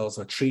stem cells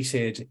are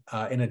treated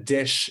in a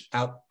dish,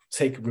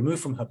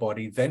 removed from her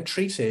body, then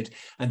treated,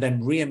 and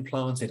then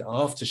reimplanted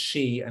after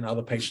she and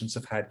other patients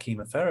have had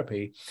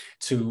chemotherapy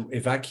to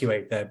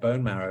evacuate their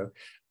bone marrow.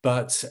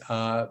 But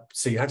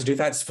so you had to do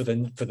that for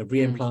the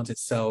reimplanted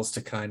cells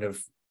to kind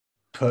of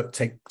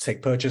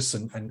take purchase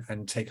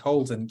and take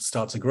hold and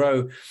start to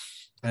grow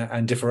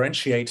and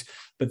differentiate.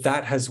 But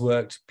that has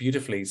worked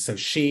beautifully. So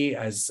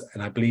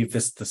and I believe the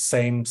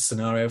same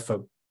scenario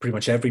for pretty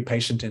much every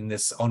patient in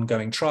this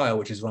ongoing trial,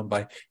 which is run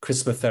by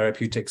CRISPR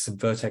Therapeutics and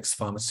Vertex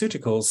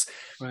Pharmaceuticals,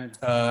 Right.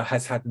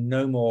 Has had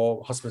no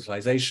more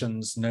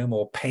hospitalizations, no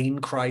more pain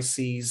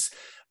crises.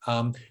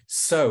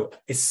 So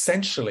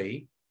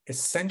essentially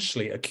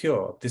a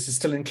cure. This is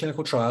still in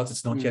clinical trials.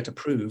 It's not yet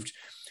approved.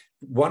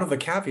 One of the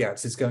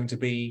caveats is going to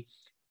be,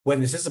 when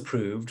this is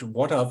approved,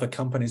 what are the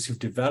companies who've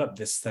developed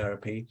this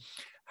therapy?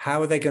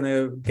 How are they going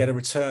to get a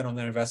return on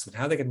their investment?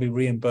 How are they going to be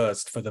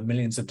reimbursed for the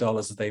millions of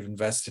dollars that they've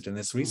invested in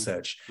this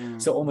research?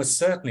 So almost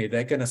certainly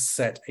they're going to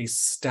set a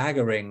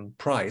staggering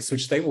price,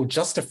 which they will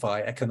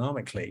justify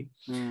economically.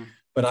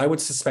 But I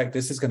would suspect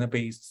this is going to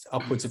be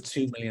upwards of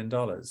 $2 million.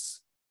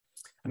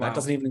 And that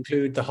doesn't even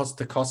include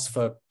the cost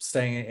for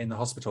staying in the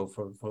hospital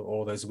for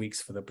all those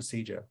weeks for the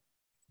procedure.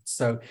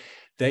 So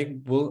they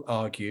will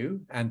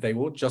argue, and they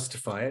will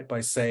justify it by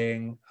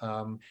saying,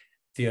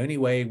 the only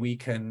way we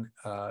can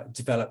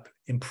develop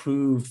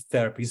improved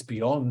therapies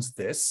beyond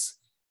this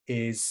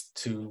is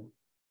to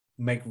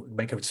make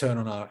a return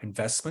on our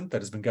investment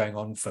that has been going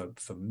on for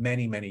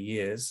many, many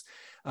years.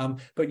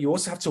 But you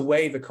also have to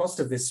weigh the cost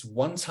of this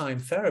one-time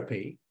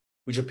therapy,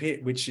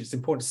 which is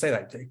important to say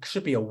that it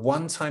should be a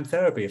one-time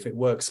therapy if it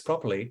works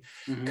properly,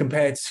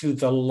 compared to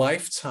the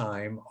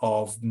lifetime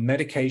of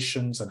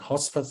medications and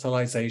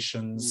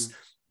hospitalizations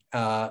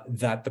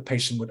that the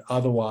patient would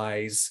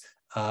otherwise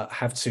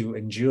have to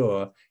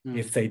endure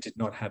if they did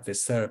not have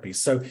this therapy.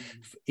 So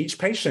each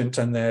patient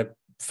and their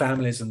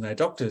families and their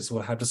doctors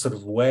will have to sort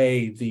of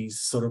weigh these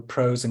sort of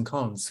pros and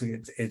cons.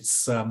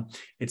 It's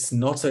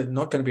not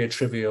going to be a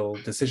trivial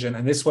decision,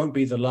 and this won't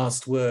be the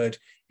last word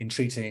in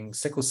treating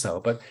sickle cell.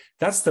 But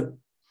that's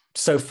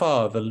so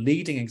far the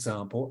leading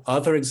example.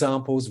 Other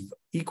examples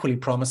equally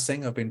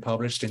promising have been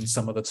published in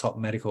some of the top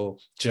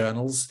medical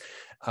journals.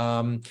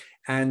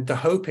 And the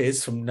hope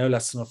is, from no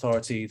less an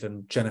authority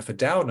than Jennifer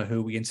Doudna,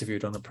 who we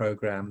interviewed on a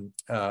program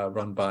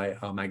run by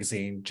our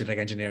magazine, Genetic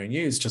Engineering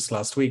News, just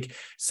last week,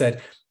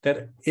 said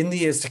that in the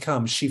years to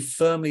come, she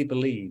firmly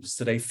believes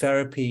that a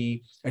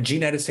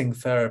gene editing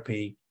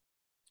therapy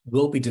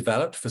will be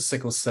developed for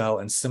sickle cell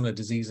and similar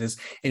diseases,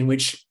 in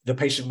which the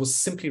patient will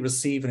simply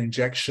receive an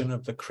injection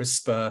of the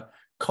CRISPR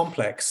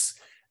complex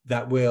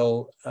that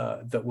will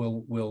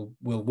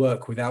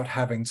work without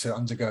having to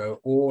undergo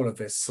all of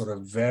this sort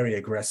of very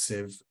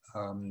aggressive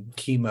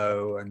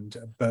chemo and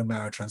bone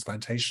marrow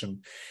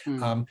transplantation.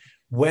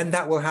 When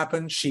that will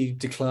happen, she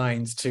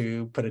declined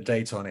to put a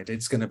date on it.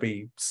 It's going to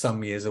be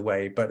some years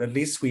away, but at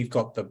least we've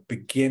got the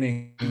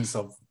beginnings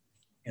of.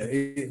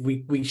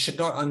 We should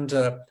not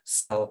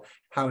undersell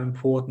how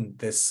important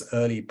this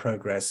early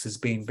progress has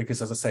been,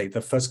 because, as I say,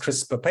 the first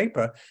CRISPR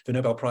paper, the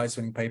Nobel Prize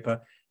winning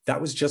paper,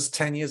 that was just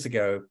 10 years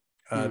ago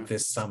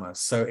this summer.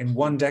 So in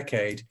one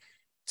decade,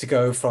 to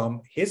go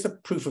from here's a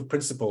proof of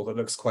principle that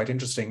looks quite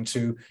interesting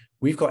to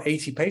we've got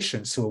 80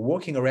 patients who are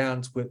walking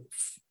around with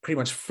pretty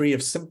much free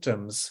of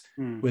symptoms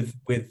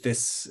with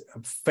this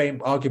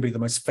arguably the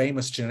most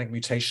famous genetic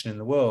mutation in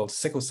the world,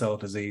 sickle cell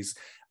disease.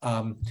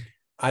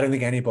 I don't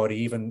think anybody,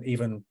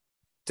 even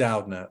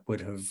Doudna,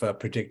 would have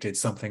predicted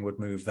something would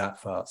move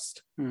that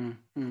fast. I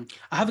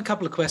have a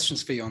couple of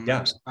questions for you on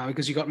that,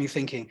 because you got me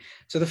thinking.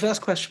 So the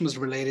first question was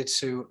related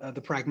to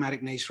the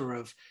pragmatic nature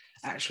of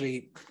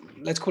actually,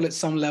 let's call it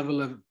some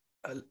level of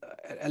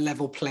a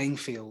level playing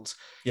field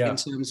in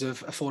terms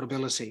of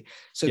affordability.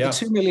 So the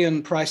 2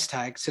 million price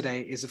tag today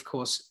is, of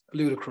course,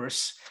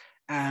 ludicrous.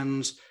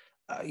 And,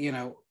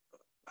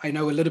 I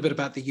know a little bit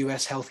about the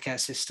US healthcare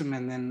system,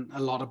 and then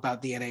a lot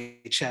about the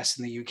NHS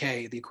in the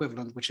UK, the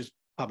equivalent, which is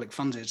public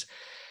funded.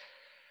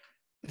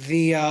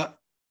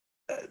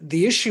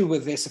 The issue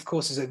with this, of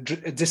course, is a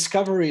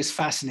discovery is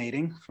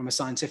fascinating from a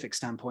scientific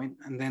standpoint,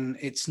 and then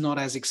it's not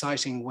as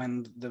exciting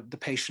when the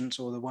patient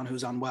or the one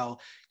who's unwell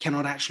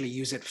cannot actually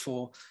use it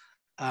for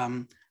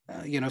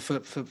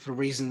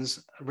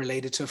reasons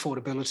related to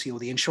affordability, or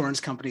the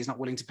insurance company is not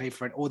willing to pay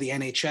for it, or the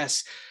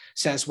NHS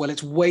says, well,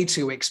 it's way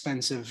too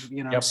expensive,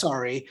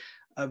 sorry,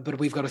 but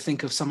we've got to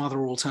think of some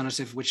other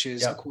alternative, which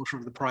is a quarter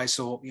of the price,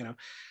 or,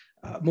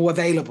 more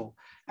available.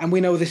 And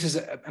we know this is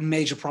a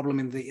major problem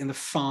in the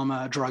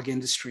pharma drug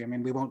industry. I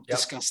mean, we won't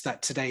discuss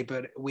that today,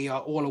 but we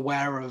are all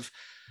aware of,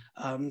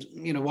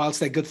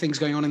 whilst there are good things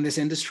going on in this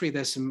industry,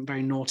 there's some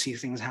very naughty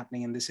things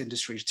happening in this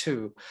industry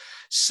too.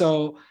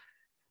 So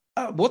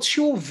what's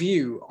your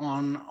view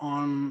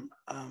on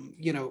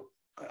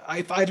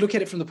if I look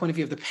at it from the point of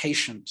view of the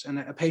patient, and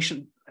a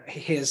patient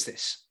hears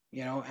this,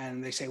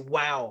 and they say,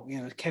 wow,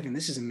 Kevin,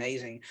 this is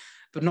amazing,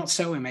 but not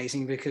so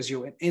amazing, because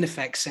you're in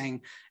effect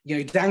saying,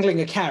 you're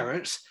dangling a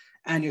carrot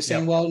and you're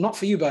saying, well, not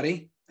for you,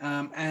 buddy.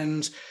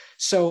 And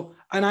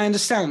I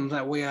understand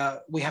that we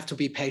have to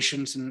be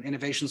patient, and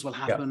innovations will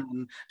happen,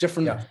 and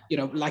different,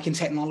 like in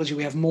technology,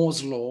 we have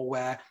Moore's law,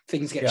 where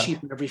things get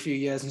cheaper every few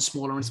years, and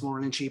smaller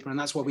and cheaper. And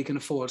that's why we can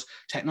afford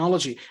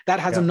technology. That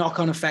has a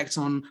knock-on effect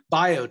on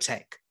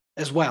biotech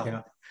as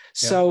well.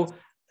 So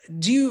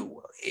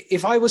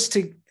if I was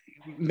to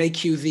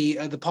make you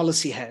the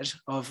policy head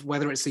of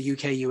whether it's the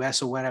UK,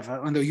 US, or whatever,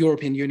 or the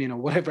European Union, or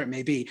whatever it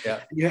may be,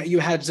 you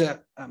had a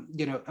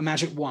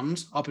magic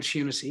wand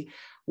opportunity,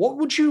 What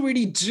would you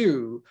really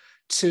do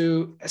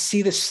to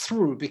see this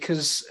through?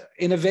 Because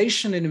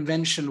innovation and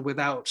invention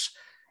without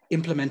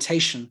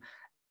implementation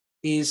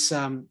is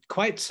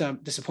quite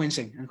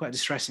disappointing and quite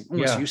distressing,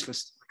 almost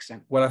useless to an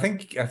extent. Well, I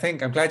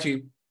think I'm glad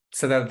you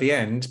said that at the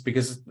end,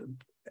 because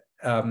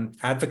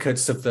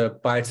advocates of the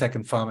biotech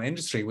and pharma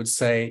industry would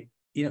say,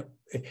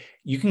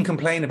 you can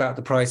complain about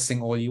the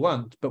pricing all you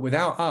want, but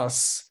without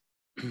us,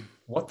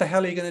 what the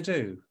hell are you going to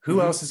do?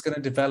 Who else is going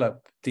to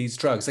develop these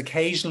drugs?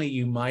 Occasionally,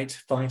 you might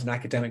find an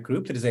academic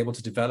group that is able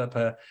to develop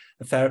a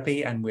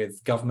therapy, and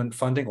with government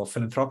funding or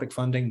philanthropic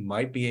funding,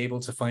 might be able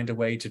to find a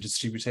way to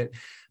distribute it.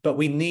 But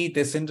we need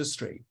this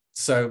industry.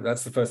 So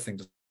that's the first thing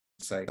to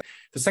say.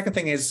 The second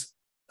thing is,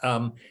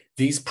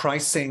 these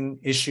pricing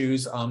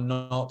issues are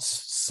not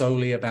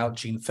solely about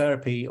gene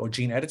therapy or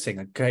gene editing.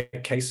 A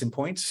case in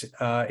point,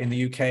 in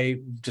the UK,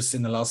 just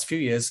in the last few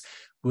years,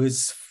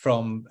 was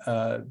from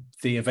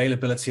the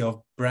availability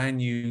of brand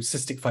new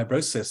cystic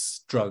fibrosis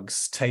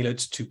drugs tailored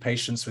to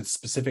patients with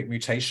specific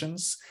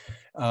mutations.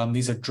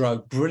 These are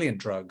brilliant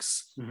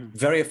drugs,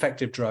 very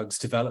effective drugs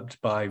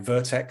developed by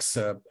Vertex,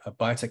 a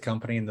biotech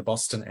company in the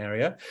Boston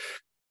area.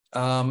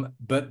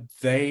 But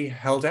they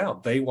held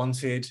out. They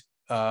wanted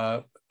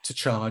to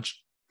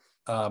charge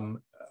a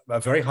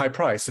very high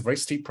price, a very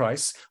steep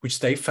price, which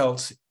they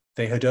felt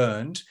they had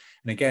earned.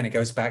 And again, it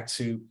goes back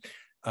to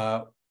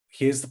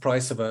here's the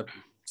price of a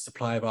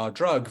supply of our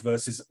drug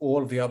versus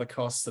all of the other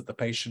costs that the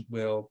patient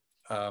will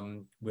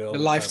the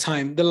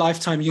lifetime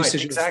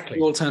usage, right, exactly, of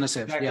the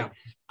alternative. Exactly. Yeah.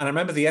 And I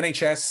remember the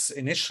NHS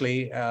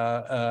initially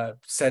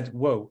said,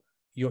 "Whoa,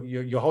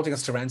 you're holding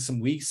us to ransom.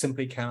 We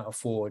simply can't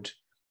afford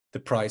the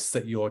price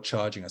that you're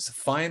charging us."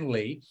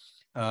 Finally,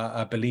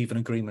 I believe an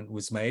agreement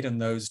was made,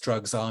 and those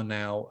drugs are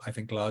now, I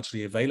think,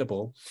 largely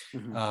available.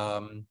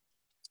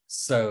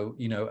 So,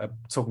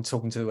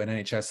 talking to an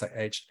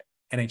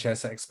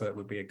NHS expert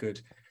would be a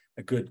good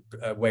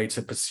way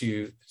to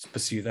pursue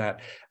that.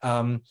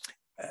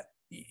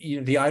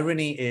 The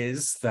irony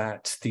is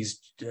that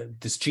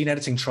this gene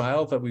editing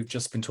trial that we've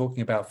just been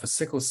talking about for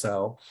sickle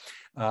cell,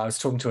 I was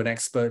talking to an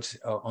expert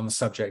on the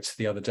subject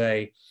the other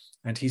day,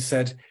 and he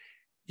said,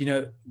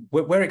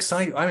 we're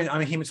excited. I mean,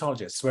 I'm a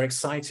hematologist. We're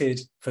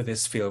excited for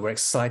this field. We're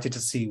excited to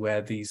see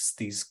where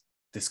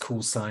this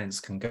cool science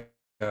can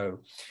go.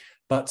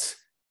 But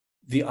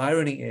the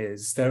irony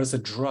is there is a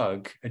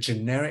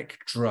generic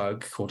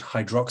drug called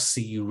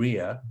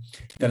hydroxyurea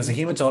that, as a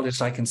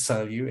hematologist, I can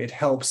tell you, it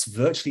helps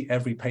virtually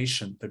every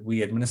patient that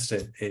we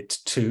administer it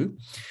to,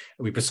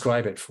 we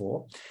prescribe it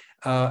for.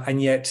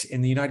 And yet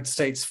in the United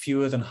States,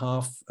 fewer than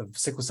half of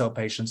sickle cell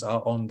patients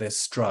are on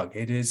this drug.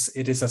 It is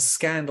a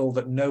scandal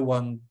that no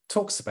one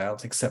talks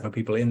about except for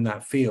people in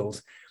that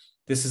field.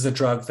 This is a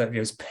drug that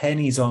is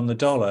pennies on the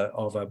dollar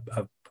of a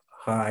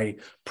high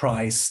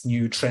price,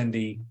 new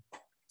trendy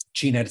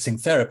gene editing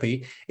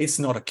therapy. It's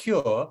not a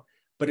cure,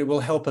 but it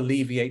will help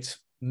alleviate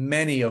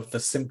many of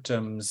the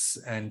symptoms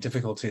and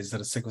difficulties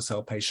that a sickle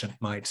cell patient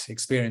might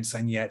experience.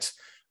 And yet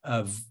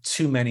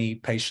too many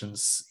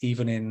patients,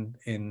 even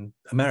in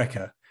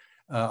America,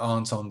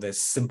 aren't on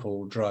this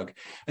simple drug.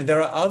 And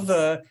there are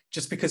other,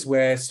 just because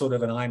we're sort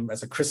of, and I'm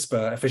as a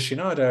CRISPR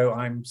aficionado,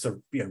 I'm sort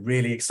of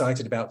really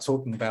excited about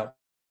talking about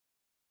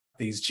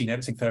these gene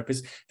editing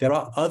therapies. There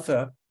are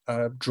other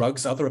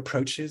drugs, other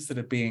approaches that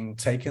are being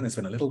taken. There's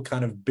been a little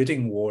kind of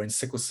bidding war in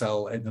sickle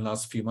cell in the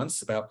last few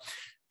months about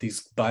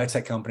these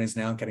biotech companies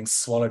now getting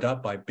swallowed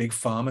up by big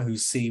pharma, who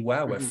see,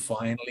 wow, we're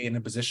finally in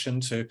a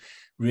position to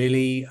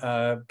really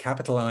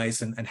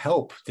capitalize and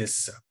help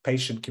this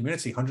patient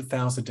community.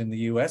 100,000 in the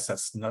US,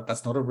 that's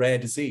not a rare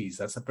disease.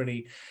 That's a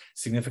pretty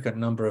significant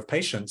number of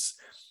patients.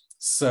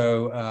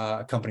 So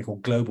a company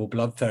called Global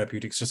Blood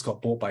Therapeutics just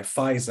got bought by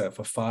Pfizer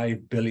for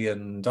 $5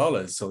 billion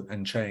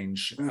and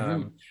change,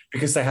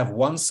 because they have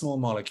one small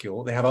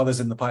molecule. They have others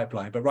in the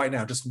pipeline, but right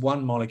now just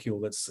one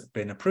molecule that's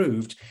been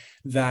approved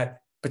that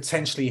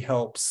potentially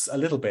helps a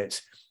little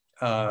bit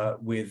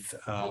with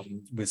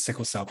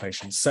sickle cell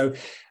patients. So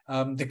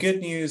the good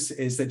news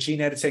is that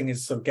gene editing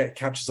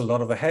captures a lot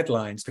of the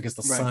headlines because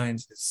the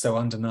science is so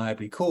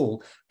undeniably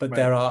cool, but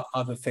there are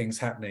other things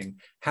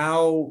happening.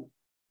 How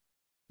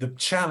the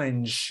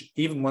challenge,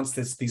 even once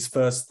these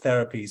first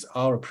therapies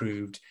are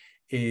approved,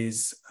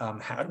 is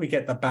how do we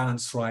get the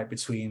balance right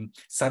between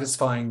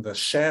satisfying the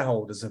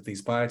shareholders of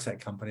these biotech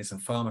companies and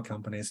pharma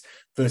companies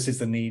versus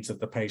the needs of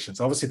the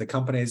patients? Obviously, the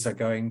companies are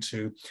going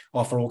to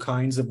offer all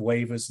kinds of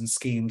waivers and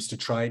schemes to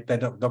try. They're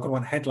not going to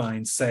want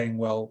headlines saying,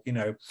 well,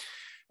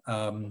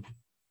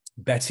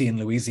 Betty in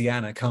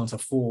Louisiana can't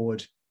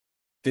afford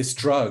this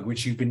drug,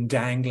 which you've been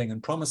dangling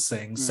and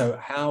promising. So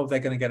how they're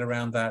going to get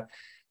around that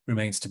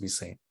remains to be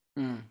seen.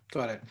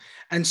 Got it.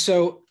 And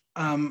so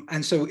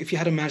if you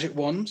had a magic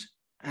wand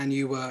and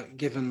you were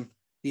given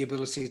the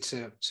ability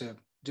to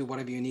do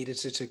whatever you needed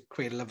to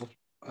create a level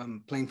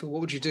playing field, what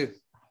would you do?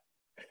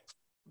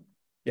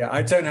 Yeah,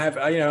 I don't have,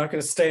 I'm going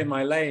to stay in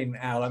my lane,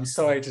 Al. I'm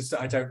sorry,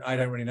 I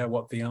don't really know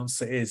what the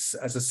answer is.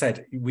 As I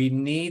said, we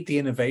need the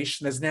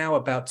innovation. There's now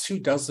about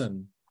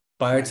 24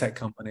 biotech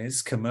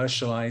companies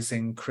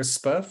commercializing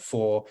CRISPR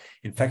for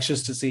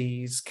infectious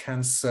disease,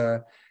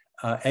 cancer.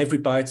 Every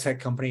biotech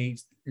company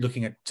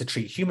looking to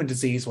treat human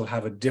disease will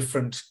have a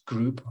different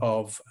group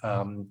of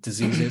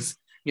diseases.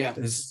 Yeah.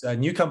 There's a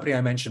new company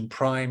I mentioned,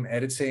 Prime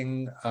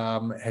Editing,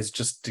 has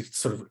just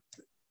sort of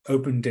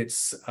opened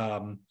its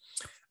kind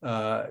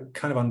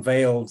of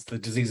unveiled the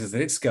diseases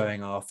that it's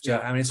going after.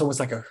 I mean, it's almost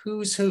like a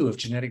who's who of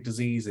genetic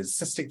diseases: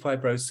 cystic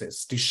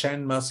fibrosis,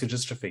 Duchenne muscular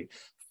dystrophy,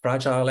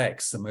 Fragile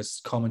X, the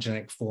most common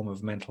genetic form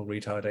of mental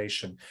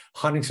retardation,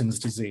 Huntington's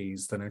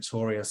disease, the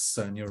notorious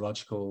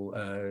neurological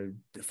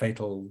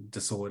fatal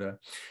disorder,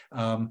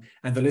 and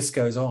the list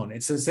goes on.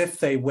 It's as if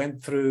they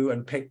went through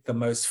and picked the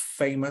most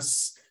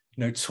famous,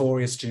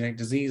 notorious genetic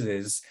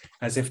diseases,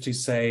 as if to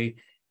say,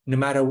 no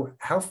matter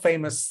how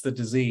famous the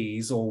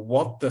disease or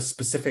what the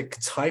specific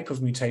type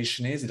of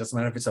mutation is, it doesn't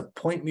matter if it's a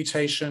point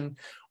mutation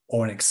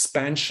or an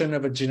expansion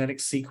of a genetic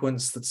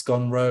sequence that's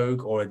gone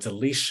rogue or a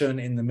deletion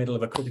in the middle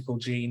of a critical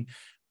gene,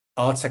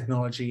 our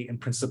technology in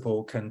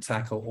principle can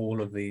tackle all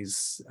of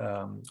these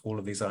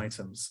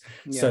items.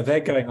 Yeah. So they're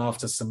going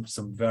after some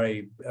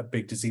very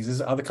big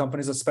diseases. Other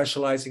companies are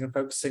specializing and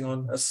focusing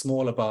on a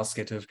smaller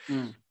basket of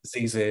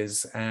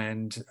diseases,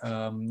 and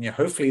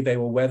hopefully they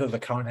will weather the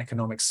current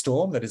economic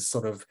storm that is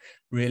sort of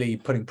really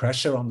putting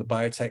pressure on the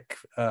biotech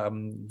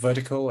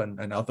vertical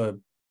and other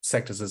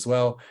sectors as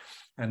well.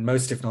 And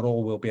most, if not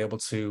all, will be able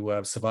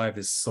to survive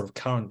this sort of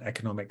current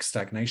economic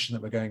stagnation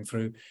that we're going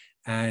through,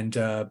 and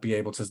be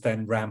able to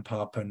then ramp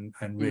up and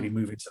really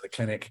move into the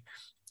clinic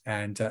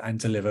and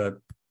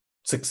deliver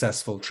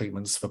successful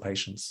treatments for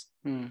patients.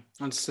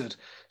 Understood.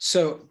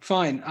 So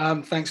fine.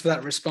 Thanks for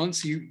that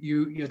response.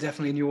 You're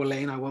definitely in your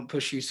lane. I won't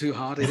push you too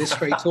hard. It is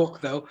straight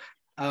talk though.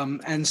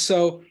 And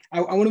so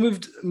I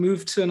want to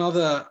move to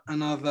another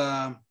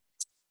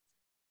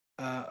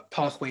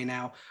pathway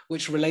now,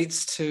 which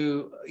relates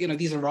to,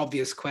 these are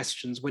obvious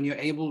questions. When you're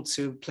able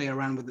to play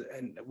around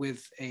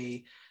with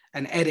an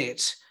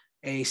edit,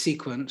 a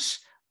sequence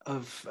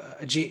of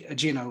a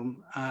genome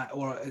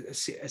or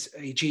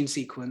a gene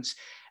sequence,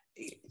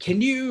 can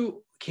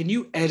you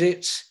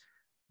edit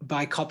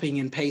by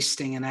copying and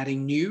pasting and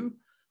adding new,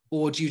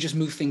 or do you just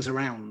move things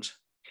around?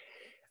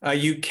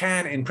 You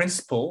can, in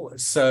principle.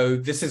 So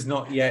this has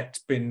not yet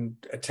been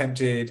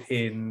attempted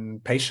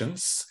in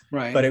patients,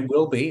 right, but it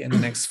will be in the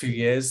next few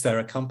years. There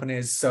are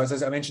companies. So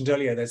as I mentioned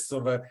earlier, there's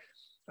sort of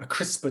a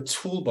CRISPR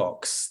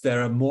toolbox.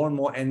 There are more and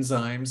more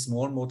enzymes,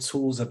 more and more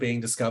tools are being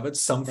discovered,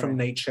 some from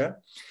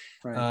nature.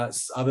 Right.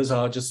 Others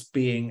are just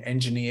being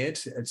engineered,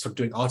 sort of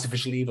doing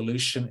artificial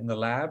evolution in the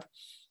lab.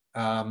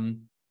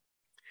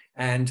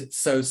 And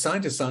so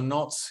scientists are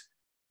not,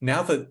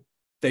 now that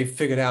they've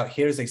figured out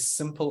here is a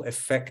simple,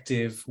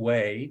 effective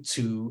way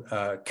to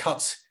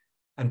cut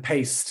and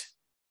paste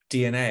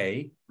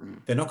DNA,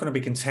 they're not going to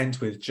be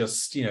content with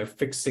just,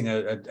 fixing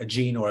a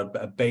gene or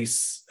a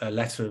base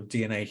letter of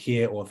DNA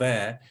here or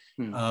there.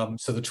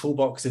 So the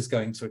toolbox is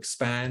going to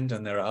expand,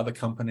 and there are other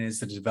companies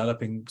that are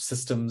developing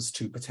systems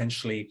to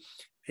potentially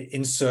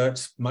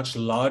insert much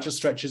larger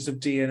stretches of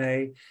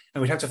DNA.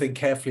 And we'd have to think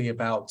carefully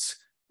about,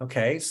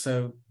 okay,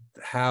 so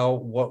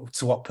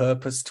to what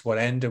purpose, to what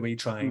end are we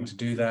trying to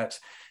do that?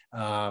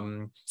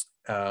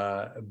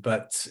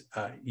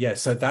 Yeah,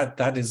 so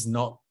that is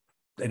not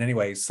in any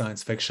way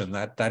science fiction.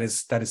 That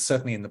is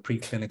certainly in the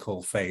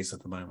preclinical phase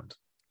at the moment.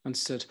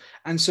 Understood.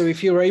 And so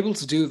if you're able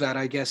to do that,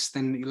 I guess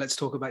then let's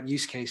talk about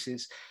use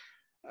cases.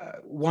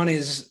 One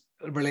is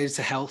related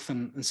to health,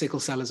 and sickle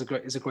cell is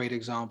a great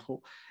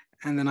example.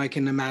 And then I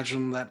can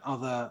imagine that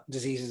other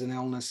diseases and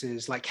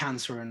illnesses like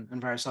cancer and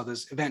various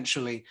others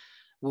eventually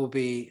will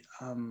be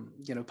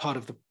part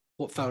of the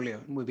portfolio,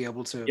 and we'll be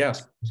able to. Yeah,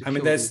 I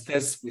mean, there's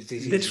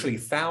literally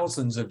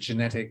thousands of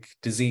genetic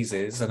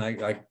diseases, and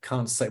I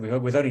can't say,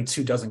 with only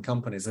 24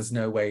 companies, there's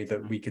no way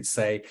that we could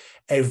say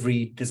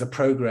there's a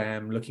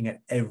program looking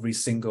at every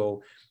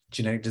single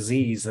genetic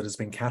disease that has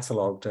been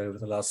catalogued over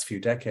the last few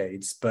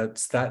decades,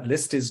 but that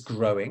list is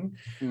growing.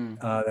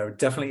 There are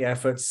definitely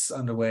efforts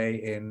underway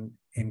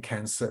in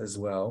cancer as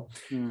well.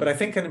 But I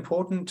think an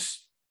important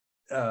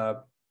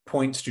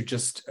point to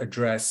just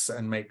address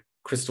and make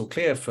crystal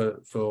clear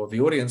for the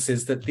audience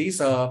is that these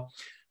are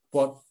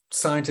what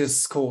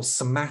scientists call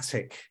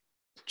somatic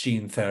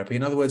gene therapy.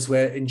 In other words,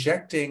 we're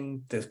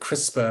injecting the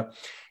CRISPR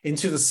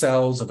into the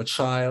cells of a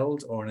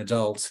child or an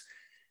adult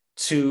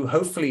to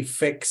hopefully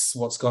fix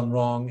what's gone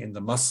wrong in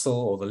the muscle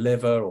or the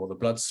liver or the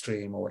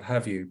bloodstream or what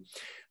have you.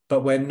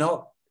 But we're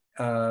not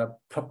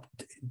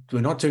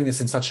doing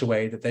this in such a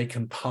way that they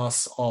can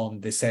pass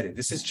on this edit.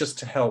 This is just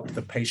to help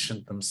the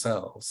patient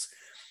themselves.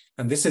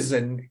 And this is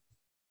in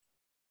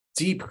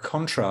deep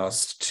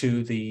contrast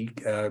to the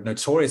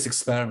notorious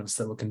experiments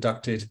that were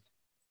conducted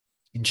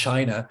in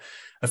China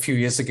a few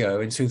years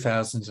ago in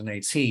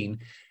 2018,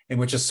 in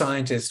which a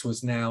scientist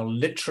was now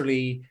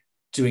literally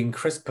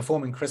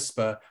performing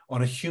CRISPR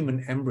on a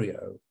human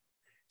embryo.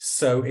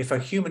 So if a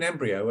human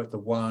embryo at the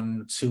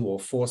 1, 2, or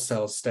 4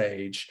 cell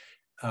stage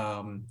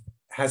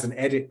has an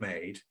edit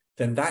made,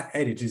 then that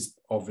edit is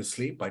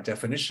obviously, by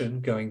definition,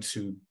 going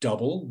to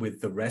double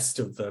with the rest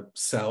of the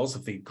cells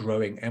of the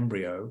growing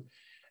embryo.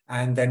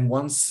 And then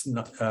once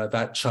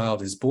that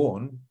child is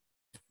born,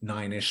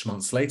 9-ish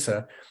months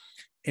later,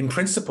 in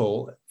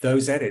principle,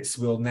 those edits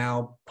will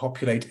now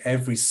populate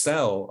every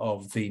cell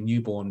of the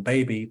newborn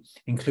baby,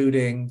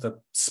 including the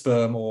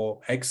sperm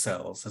or egg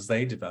cells as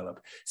they develop.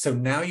 So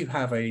now you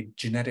have a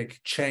genetic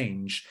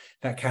change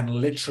that can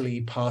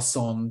literally pass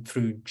on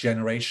through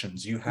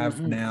generations. You have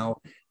now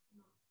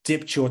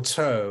dipped your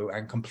toe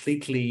and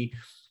completely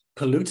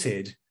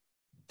polluted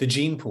the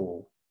gene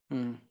pool.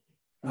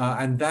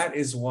 And that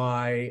is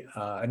why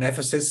an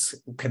ethicist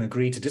can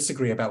agree to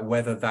disagree about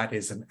whether that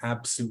is an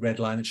absolute red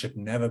line that should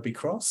never be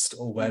crossed,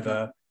 or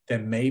whether there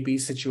may be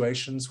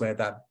situations where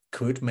that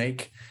could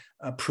make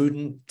a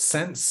prudent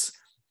sense.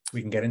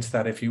 We can get into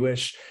that if you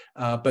wish.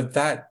 But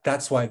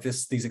that's why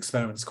these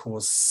experiments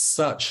cause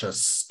such a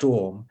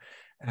storm.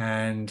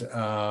 And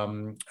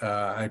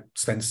I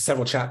spent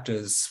several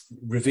chapters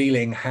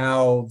revealing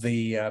how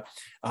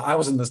I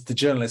wasn't the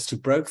journalist who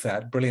broke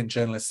that. Brilliant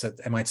journalist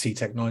at MIT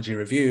Technology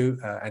Review,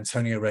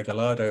 Antonio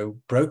Regalado,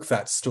 broke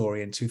that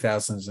story in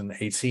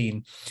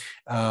 2018.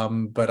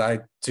 But I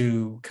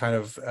do kind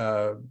of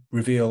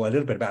reveal a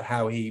little bit about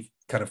how he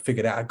kind of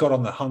figured out, I got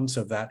on the hunt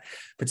of that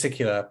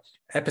particular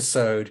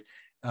episode.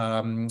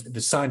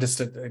 The scientist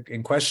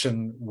in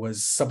question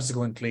was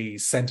subsequently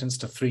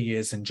sentenced to 3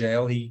 years in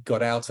jail. He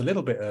got out a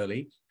little bit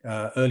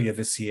earlier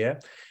this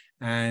year,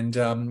 and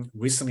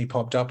recently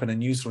popped up in a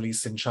news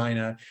release in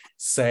China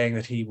saying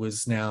that he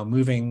was now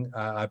moving,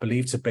 I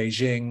believe, to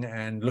Beijing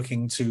and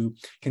looking to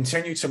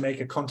continue to make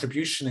a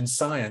contribution in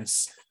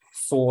science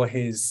for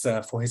his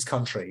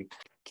country.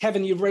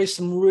 Kevin, you've raised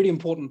some really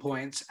important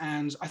points,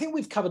 and I think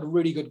we've covered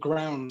really good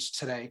ground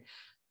today.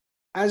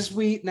 As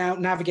we now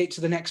navigate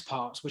to the next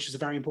part, which is a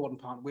very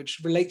important part,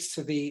 which relates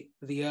to the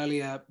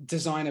earlier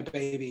designer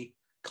baby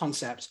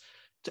concept,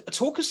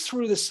 talk us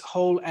through this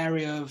whole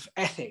area of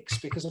ethics,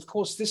 because of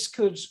course this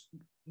could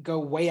go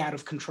way out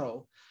of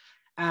control.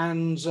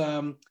 And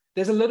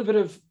there's a little bit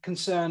of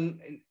concern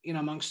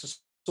amongst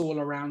us all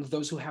around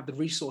those who have the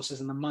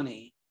resources and the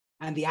money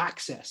and the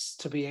access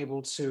to be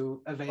able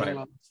to avail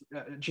of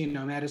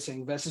genome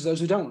editing versus those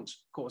who don't,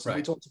 of course. And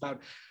we talked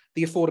about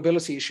the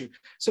affordability issue.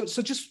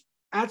 So just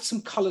add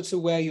some color to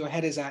where your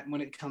head is at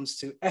when it comes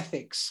to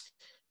ethics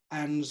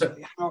and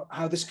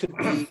how this could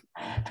be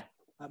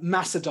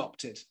mass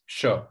adopted.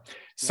 Sure.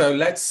 So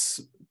let's,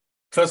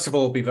 first of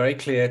all, be very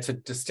clear to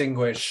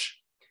distinguish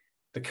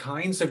the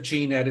kinds of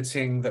gene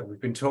editing that we've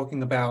been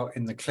talking about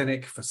in the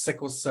clinic for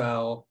sickle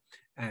cell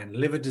and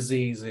liver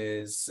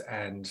diseases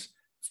and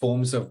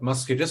forms of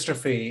muscular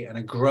dystrophy and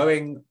a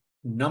growing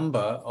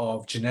number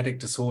of genetic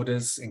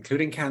disorders,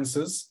 including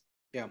cancers,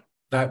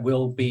 that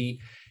will be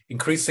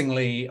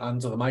increasingly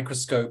under the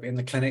microscope in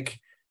the clinic,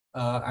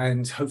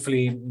 and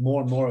hopefully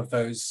more and more of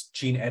those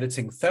gene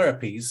editing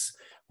therapies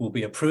will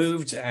be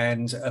approved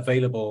and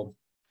available.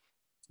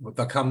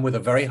 They'll come with a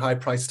very high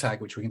price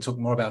tag, which we can talk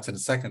more about in a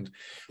second.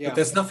 But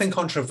there's nothing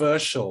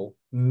controversial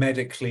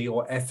medically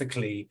or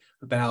ethically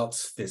about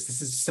this.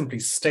 This is simply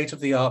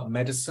state-of-the-art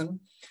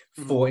medicine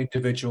for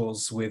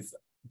individuals with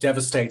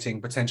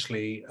devastating,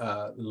 potentially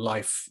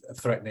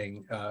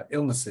life-threatening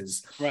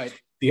illnesses. Right.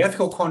 The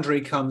ethical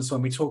quandary comes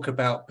when we talk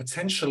about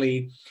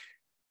potentially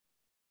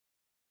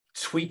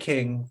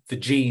tweaking the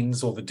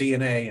genes or the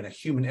DNA in a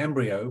human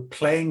embryo,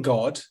 playing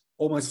God,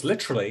 almost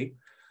literally,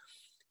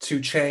 to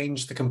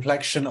change the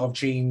complexion of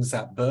genes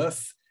at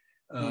birth.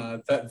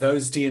 That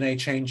those DNA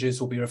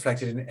changes will be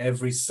reflected in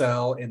every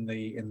cell in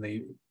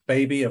the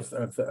baby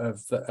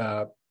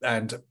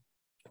and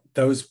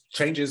those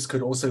changes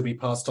could also be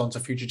passed on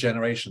to future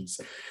generations.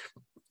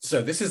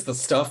 So this is the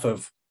stuff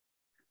of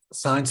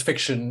science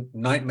fiction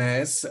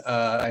nightmares,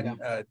 and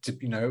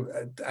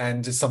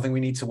it's something we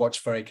need to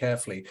watch very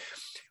carefully.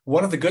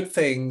 One of the good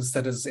things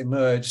that has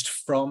emerged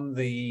from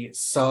the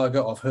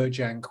saga of He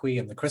Jiankui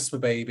and the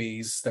CRISPR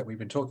babies that we've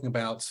been talking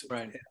about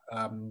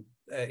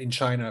in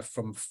China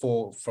from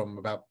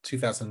about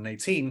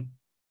 2018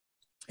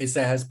 is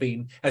there has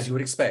been, as you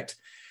would expect,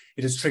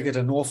 it has triggered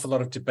an awful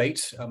lot of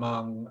debate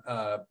among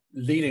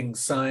leading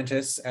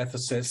scientists,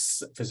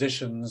 ethicists,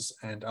 physicians,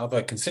 and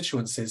other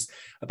constituencies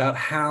about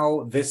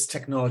how this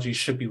technology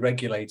should be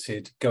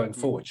regulated going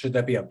forward. Should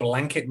there be a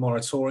blanket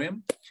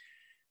moratorium?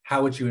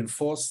 How would you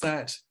enforce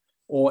that?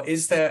 Or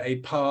is there a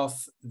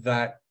path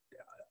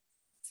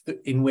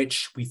in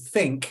which we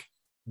think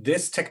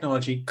this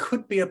technology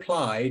could be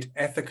applied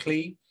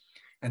ethically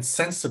and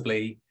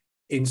sensibly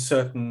in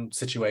certain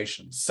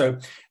situations? So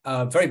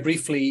very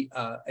briefly,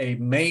 a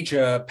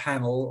major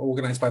panel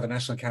organized by the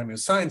National Academy of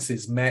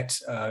Sciences met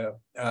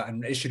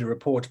and issued a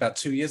report about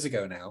 2 years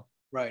ago now.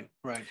 Right.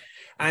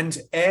 And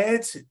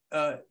aired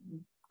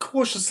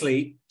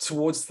cautiously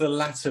towards the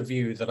latter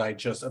view that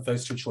of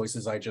those two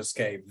choices I just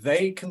gave.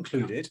 They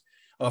concluded,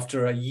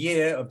 after a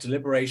year of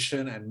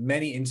deliberation and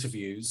many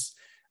interviews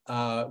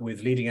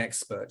with leading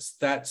experts,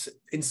 that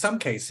in some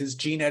cases,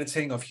 gene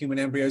editing of human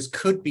embryos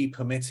could be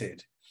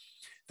permitted.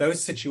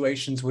 those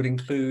situations would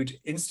include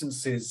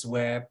instances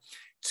where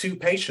two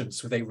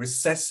patients with a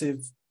recessive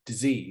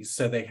disease,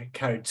 so they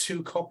carried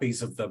two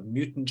copies of the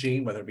mutant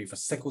gene, whether it be for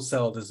sickle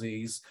cell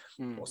disease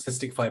or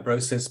cystic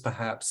fibrosis,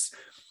 perhaps,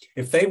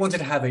 if they wanted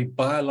to have a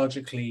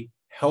biologically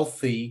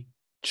healthy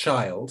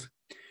child,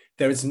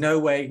 there is no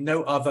way,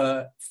 no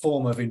other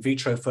form of in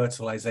vitro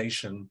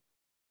fertilization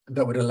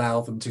that would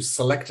allow them to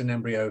select an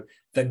embryo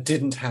that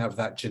didn't have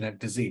that genetic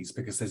disease,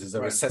 because this is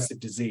a recessive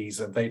disease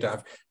and they'd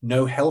have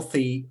no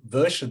healthy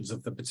versions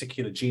of the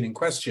particular gene in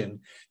question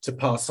to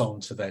pass on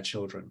to their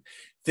children.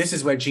 This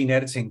is where gene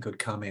editing could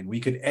come in. We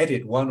could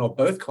edit one or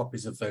both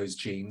copies of those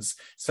genes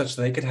such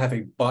that they could have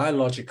a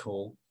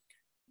biological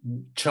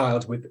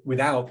child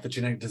without the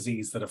genetic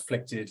disease that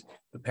afflicted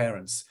the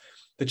parents.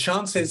 The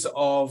chances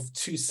of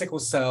two sickle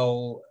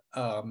cell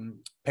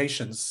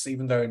patients,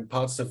 even though in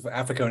parts of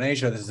Africa and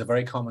Asia this is a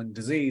very common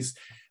disease,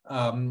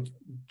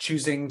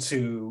 choosing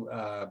to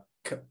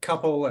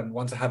couple and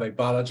want to have a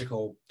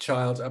biological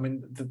child, I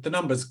mean, the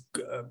numbers,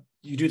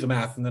 you do the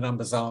math and the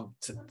numbers don't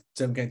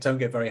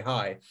get very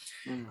high.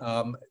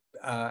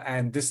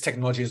 And this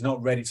technology is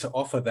not ready to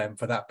offer them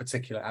for that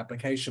particular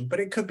application, but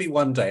it could be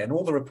one day. And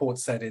all the report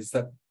said is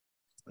that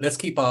let's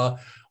keep our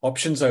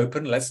options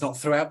open. Let's not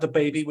throw out the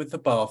baby with the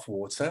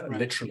bathwater,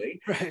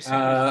 literally.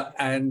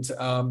 And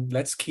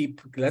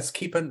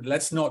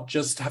let's not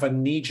just have a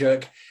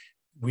knee-jerk.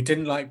 We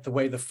didn't like the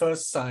way the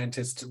first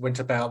scientist went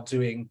about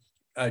doing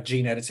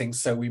gene editing,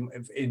 so we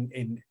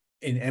in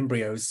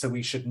embryos. So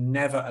we should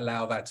never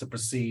allow that to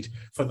proceed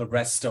for the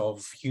rest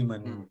of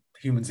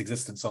humans'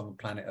 existence on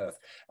planet Earth.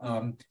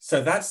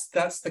 So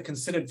that's the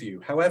considered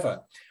view.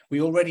 However,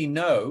 we already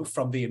know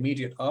from the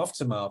immediate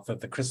aftermath of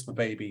the CRISPR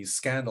babies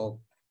scandal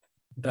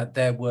that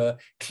there were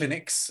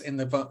clinics in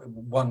the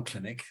one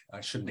clinic,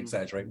 I shouldn't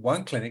exaggerate,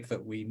 one clinic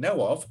that we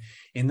know of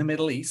in the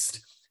Middle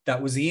East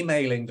that was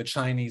emailing the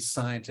Chinese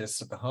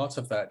scientists at the heart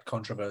of that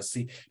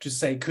controversy to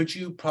say, could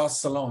you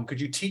pass along, could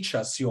you teach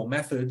us your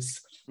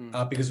methods,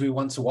 because we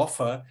want to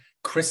offer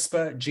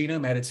CRISPR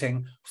genome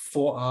editing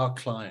for our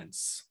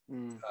clients.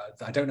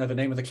 I don't know the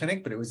name of the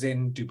clinic, but it was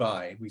in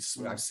Dubai.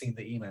 I've seen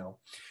the email.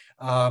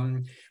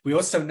 We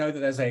also know that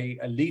there's a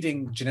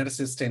leading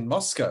geneticist in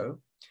Moscow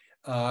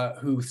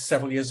who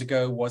several years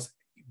ago was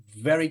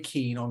very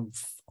keen on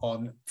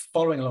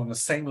following along the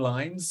same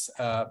lines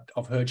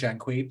of He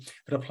Jiankui,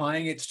 but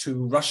applying it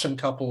to Russian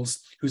couples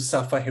who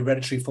suffer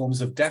hereditary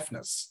forms of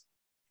deafness.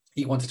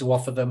 He wanted to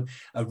offer them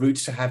a route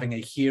to having a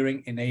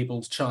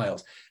hearing-enabled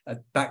child.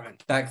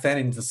 Back then,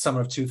 in the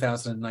summer of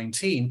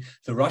 2019,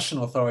 the Russian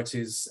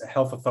authorities,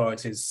 health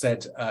authorities,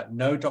 said,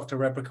 "No, Dr.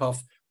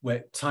 Rebrikov,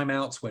 time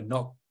out. We're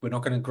not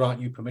going to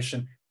grant you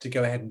permission to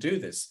go ahead and do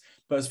this."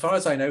 But as far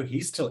as I know,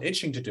 he's still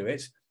itching to do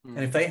it.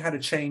 And if they had a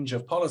change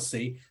of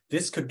policy,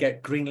 this could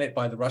get greenlit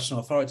by the Russian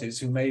authorities,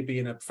 who may be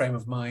in a frame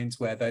of mind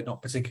where they're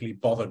not particularly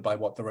bothered by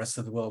what the rest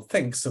of the world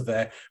thinks of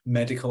their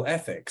medical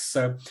ethics.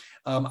 So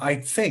I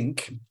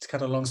think, to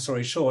cut a long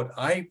story short,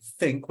 I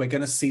think we're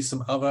going to see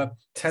some other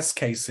test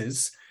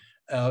cases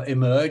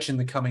emerge in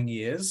the coming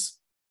years,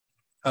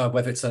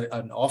 whether it's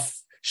an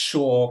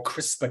offshore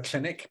CRISPR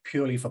clinic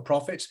purely for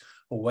profit,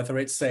 or whether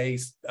it's a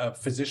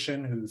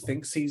physician who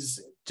thinks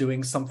he's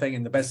doing something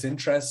in the best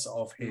interests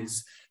of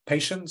his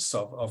patients,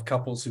 of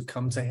couples who've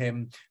come to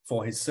him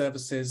for his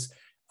services.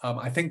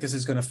 I think this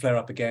is going to flare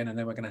up again, and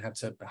then we're going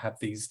to have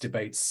these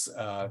debates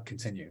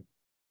continue.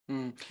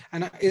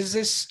 And is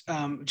this,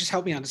 just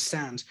help me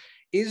understand,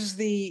 is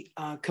the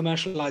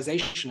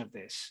commercialization of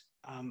this,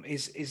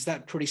 is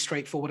that pretty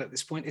straightforward at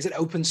this point? Is it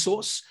open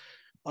source?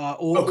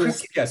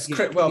 Yes.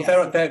 Well,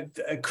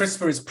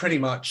 CRISPR is pretty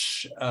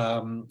much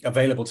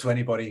available to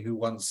anybody who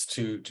wants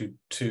to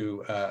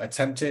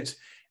attempt it.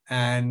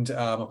 And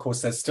of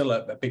course, there's still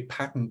a big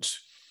patent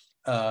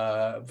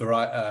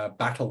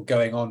battle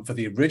going on for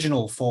the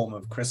original form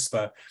of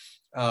CRISPR.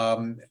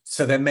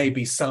 So there may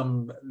be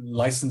some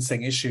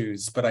licensing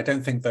issues, but I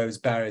don't think those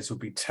barriers would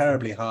be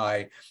terribly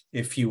high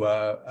if you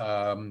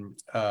wanted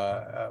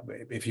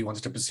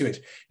to pursue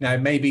it. Now,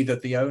 it may be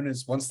that the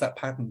owners, once that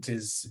patent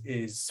is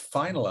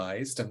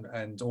finalized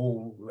and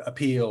all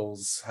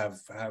appeals have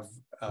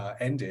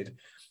ended,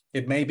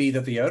 it may be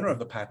that the owner of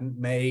the patent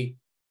may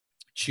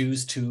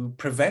choose to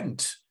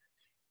prevent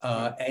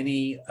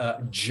any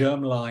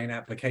germline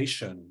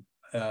application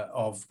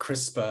of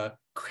CRISPR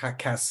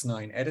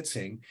Cas9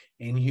 editing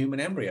in human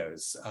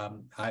embryos.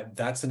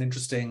 That's an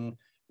interesting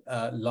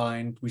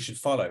line we should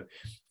follow.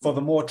 For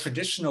the more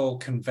traditional,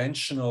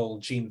 conventional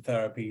gene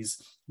therapies,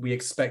 we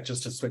expect,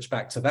 just to switch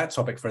back to that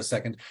topic for a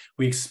second,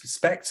 I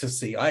expect to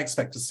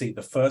see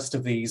the first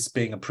of these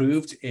being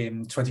approved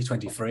in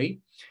 2023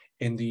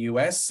 in the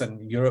US,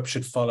 and Europe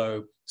should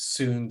follow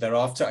soon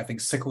thereafter. I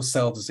think sickle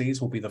cell disease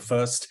will be the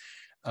first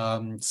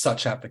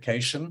such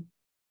application.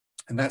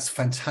 And that's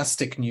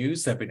fantastic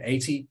news. There have been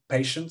 80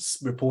 patients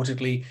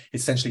reportedly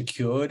essentially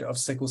cured of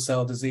sickle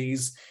cell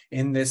disease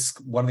in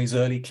one of these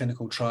early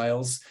clinical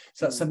trials.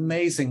 So that's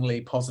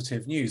amazingly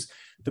positive news.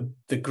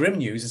 The grim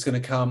news is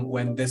going to come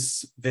when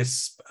this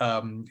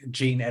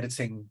gene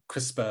editing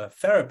CRISPR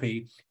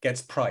therapy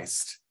gets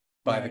priced.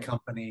 by the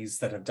companies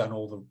that have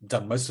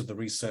done most of the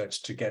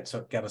research to get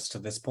us to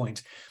this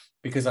point,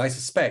 because I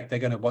suspect they're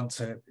going to want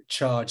to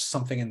charge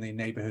something in the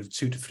neighborhood of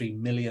 $2 to $3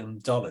 million.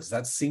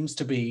 That seems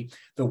to be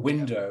the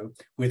window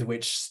with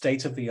which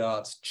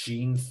state-of-the-art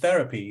gene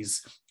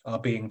therapies are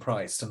being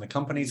priced. And the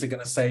companies are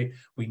going to say,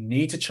 we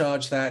need to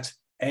charge that,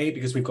 A,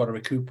 because we've got to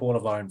recoup all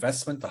of our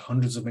investment, the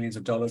hundreds of millions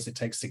of dollars it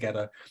takes to get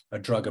a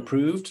drug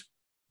approved.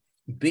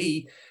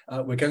 B,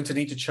 we're going to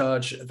need to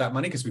charge that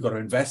money because we've got to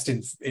invest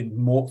in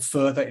more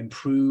further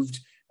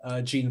improved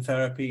gene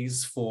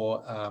therapies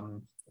for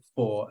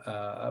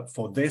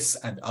this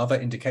and other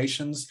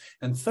indications.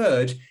 And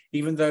third,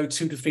 even though $2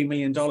 to $3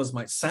 million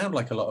might sound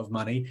like a lot of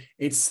money,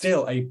 it's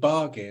still a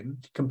bargain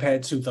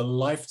compared to the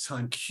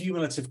lifetime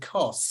cumulative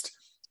cost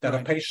that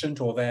a patient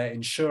or their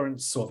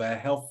insurance or their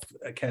health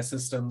care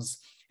systems,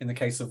 in the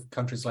case of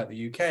countries like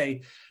the UK,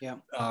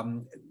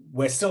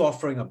 we're still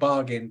offering a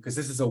bargain because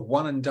this is a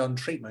one and done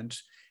treatment.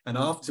 And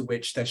after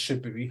which there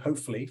should be,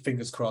 hopefully,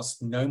 fingers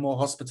crossed, no more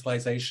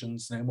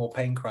hospitalizations, no more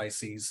pain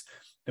crises.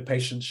 The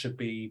patient should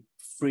be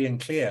free and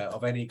clear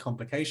of any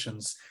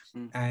complications.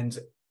 And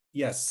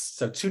yes,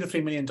 so $2 to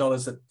 $3 million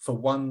for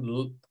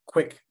one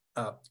quick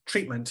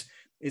treatment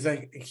is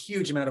a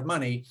huge amount of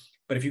money.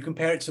 But if you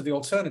compare it to the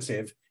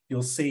alternative,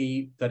 you'll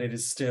see that it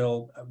is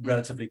still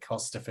relatively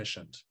cost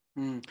efficient.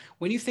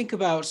 When you think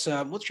about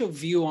what's your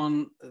view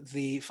on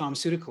the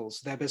pharmaceuticals,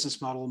 their business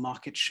model,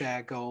 market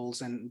share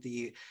goals, and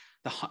the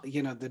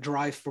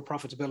drive for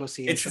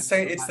profitability? It's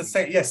the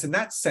same. Yes, in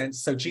that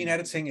sense. So gene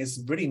editing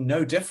is really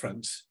no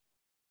different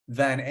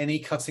than any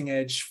cutting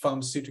edge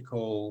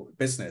pharmaceutical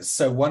business.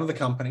 So one of the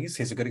companies,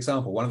 here's a good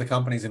example, one of the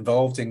companies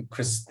involved in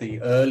the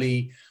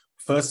early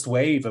first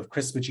wave of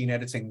CRISPR gene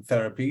editing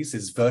therapies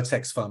is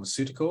Vertex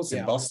Pharmaceuticals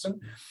in Boston.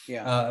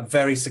 A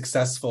very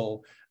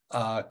successful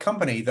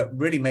company that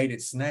really made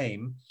its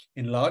name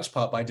in large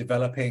part by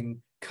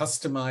developing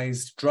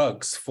customized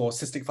drugs for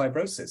cystic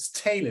fibrosis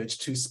tailored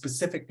to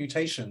specific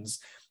mutations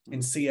in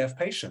CF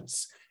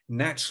patients.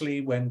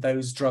 Naturally, when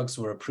those drugs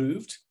were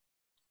approved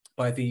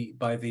by the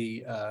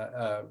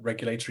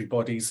regulatory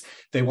bodies,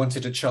 they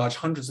wanted to charge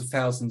hundreds of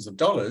thousands of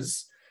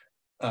dollars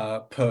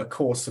per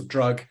course of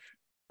drug,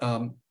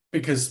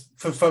 because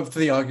for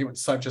the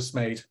arguments I've just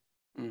made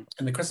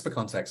in the CRISPR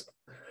context.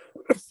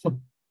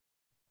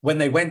 When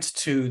they went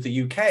to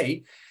the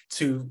UK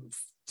to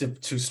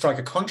strike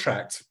a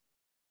contract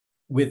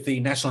with the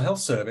National Health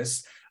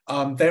Service,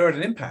 they were at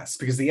an impasse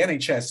because the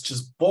NHS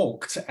just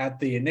balked at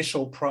the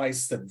initial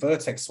price that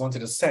Vertex wanted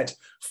to set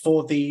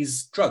for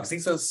these drugs.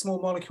 These are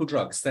small molecule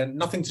drugs. They're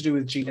nothing to do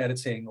with gene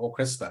editing or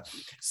CRISPR.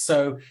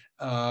 So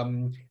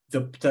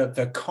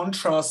the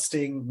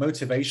contrasting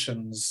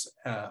motivations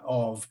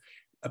of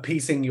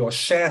appeasing your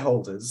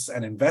shareholders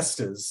and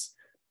investors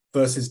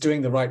versus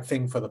doing the right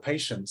thing for the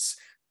patients,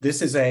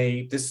 this is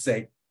a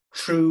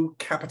true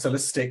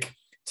capitalistic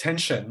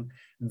tension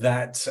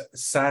that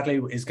sadly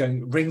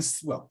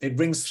rings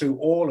through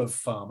all of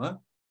pharma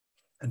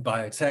and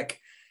biotech.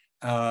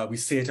 We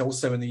see it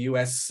also in the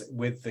US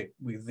with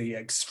the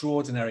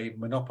extraordinary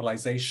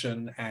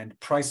monopolization and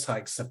price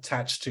hikes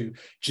attached to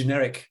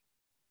generic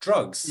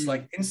drugs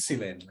like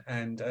insulin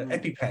and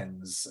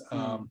EpiPens.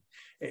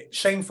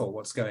 Shameful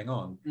what's going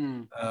on.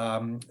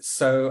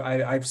 So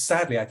I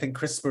think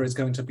CRISPR is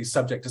going to be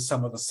subject to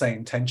some of the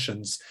same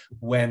tensions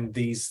when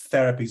these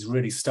therapies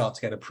really start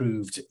to get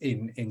approved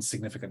in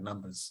significant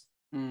numbers.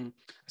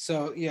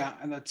 So yeah,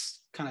 and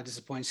that's kind of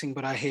disappointing,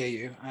 but I hear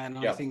you, and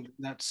I think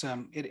that's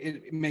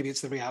maybe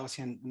it's the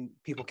reality, and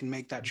people can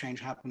make that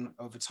change happen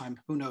over time.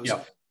 Who knows?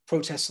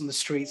 Protests on the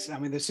streets. I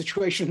mean, the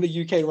situation in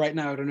the UK right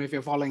now, I don't know if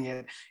you're following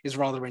it, is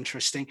rather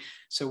interesting.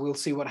 So we'll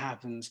see what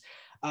happens.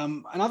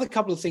 Another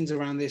couple of things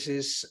around this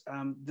is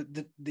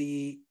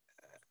the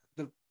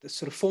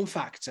sort of form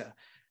factor.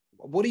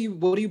 What do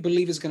you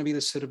believe is going to be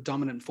the sort of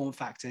dominant form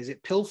factor? Is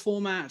it pill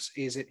format?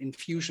 Is it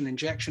infusion,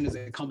 injection? Is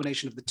it a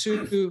combination of the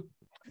two?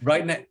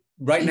 Right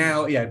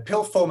now,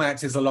 pill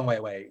format is a long way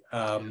away.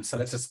 So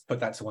let's just put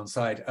that to one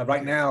side.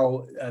 Right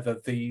now,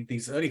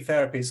 these early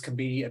therapies can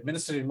be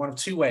administered in one of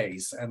two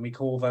ways, and we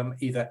call them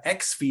either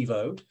ex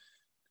vivo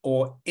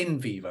or in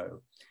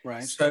vivo.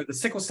 Right. So the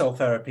sickle cell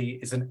therapy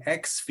is an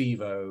ex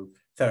vivo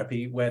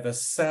therapy where the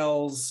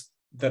cells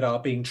that are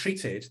being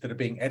treated, that are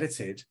being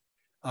edited,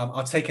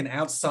 are taken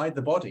outside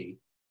the body,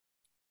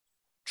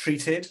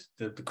 treated.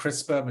 The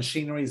CRISPR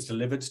machinery is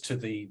delivered to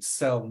the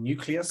cell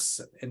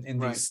nucleus in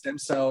these stem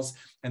cells,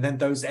 and then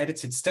those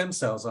edited stem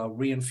cells are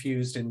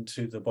reinfused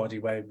into the body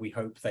where we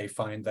hope they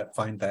find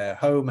their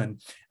home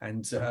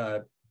and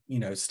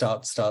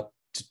start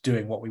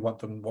doing what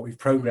we've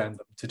programmed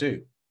them to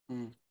do.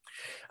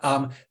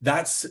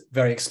 That's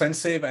very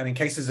expensive, and in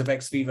cases of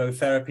ex vivo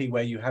therapy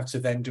where you have to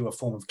then do a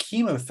form of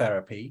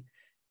chemotherapy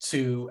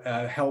to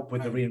help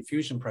with the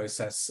reinfusion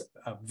process,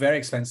 very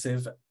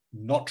expensive,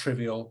 not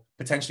trivial,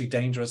 potentially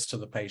dangerous to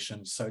the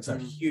patient. So it's a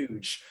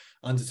huge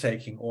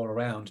undertaking all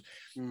around.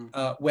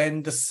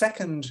 When the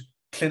second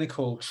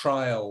clinical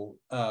trial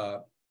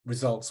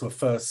results were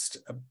first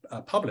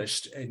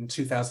published in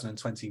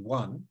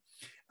 2021,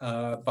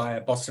 by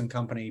a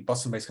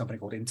Boston-based company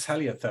called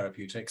Intellia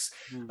Therapeutics.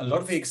 Mm. A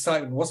lot of the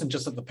excitement wasn't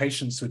just that the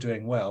patients were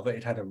doing well,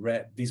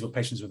 that these were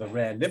patients with a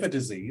rare liver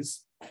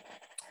disease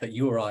that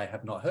you or I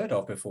have not heard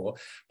of before.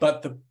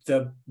 But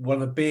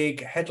one of the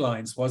big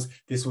headlines was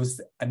this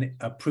was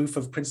a proof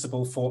of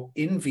principle for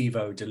in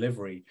vivo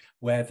delivery,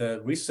 where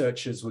the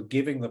researchers were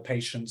giving the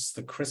patients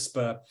the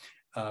CRISPR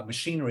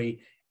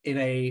machinery in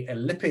a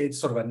lipid,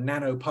 sort of a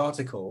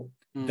nanoparticle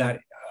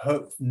that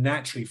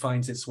naturally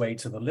finds its way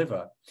to the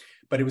liver.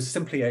 But it was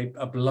simply an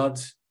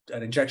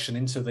injection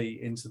into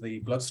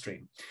the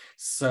bloodstream.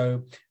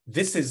 So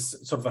this is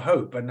sort of a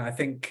hope. And I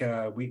think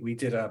we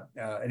did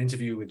an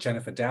interview with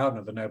Jennifer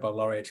Doudna, the Nobel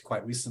laureate,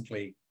 quite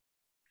recently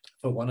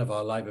for one of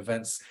our live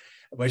events,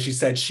 where she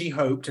said she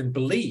hoped and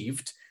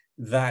believed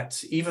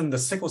that even the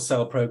sickle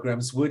cell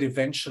programs would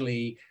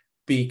eventually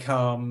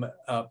become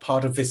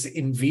part of this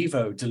in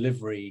vivo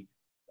delivery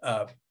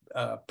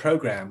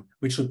program,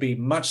 which would be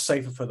much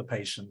safer for the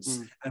patients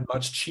and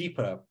much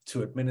cheaper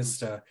to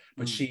administer.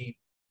 But she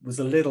was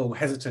a little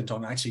hesitant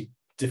on actually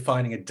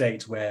defining a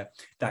date where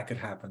that could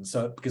happen.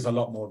 So because a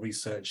lot more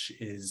research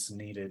is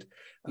needed.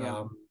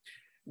 Yeah.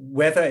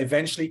 Whether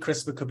eventually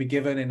CRISPR could be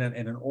given in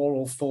an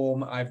oral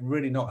form, I've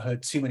really not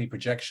heard too many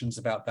projections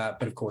about that.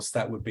 But of course,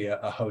 that would be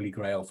a holy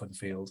grail for the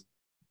field.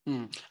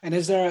 And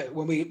is there,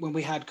 when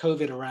we had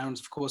COVID around,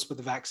 of course, with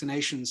the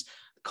vaccinations,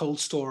 cold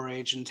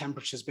storage and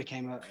temperatures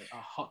became a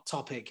hot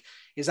topic.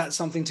 Is that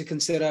something to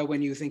consider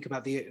when you think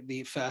about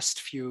the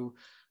first few?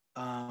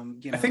 I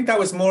think that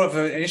was more of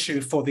an issue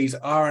for these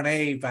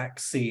RNA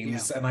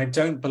vaccines, and I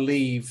don't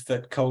believe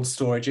that cold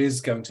storage is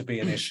going to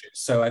be an issue.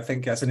 So I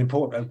think that's a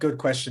good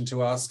question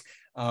to ask.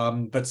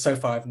 But so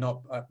far, I've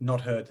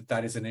not heard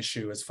that is an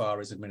issue as far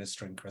as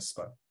administering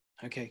CRISPR.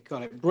 Okay,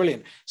 got it.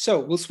 Brilliant. So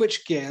we'll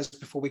switch gears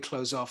before we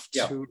close off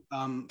to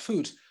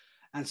food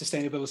and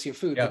sustainability of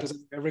food, because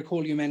I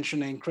recall you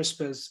mentioning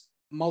CRISPR's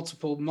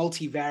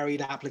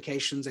multi-varied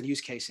applications and use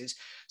cases.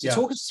 So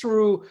talk us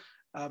through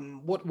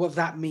what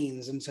that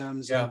means in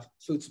terms of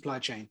food supply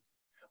chain.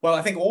 Well,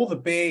 I think all the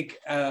big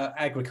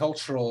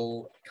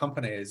agricultural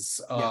companies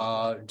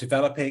are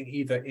developing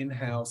either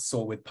in-house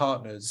or with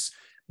partners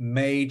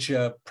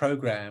major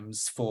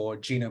programs for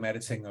genome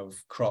editing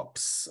of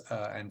crops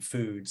and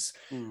foods.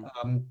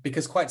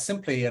 Because quite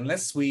simply,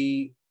 unless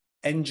we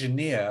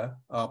engineer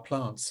our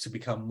plants to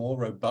become more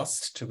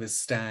robust to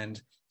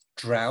withstand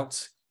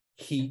drought,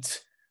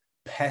 heat,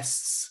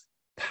 pests,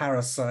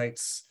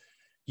 parasites,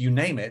 you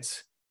name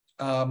it,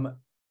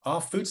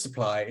 our food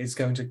supply is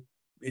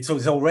it's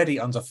already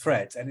under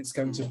threat, and it's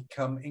going to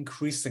become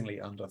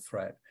increasingly under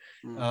threat.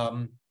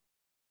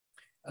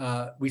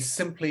 We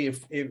simply,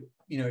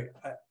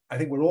 I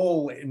think we're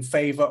all in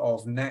favor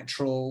of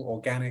natural,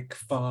 organic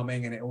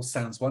farming, and it all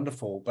sounds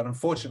wonderful. But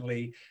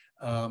unfortunately,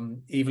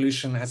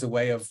 evolution has a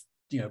way of,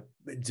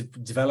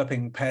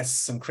 developing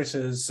pests and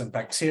critters and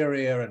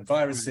bacteria and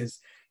viruses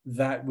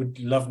that would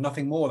love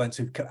nothing more than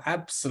to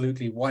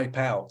absolutely wipe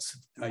out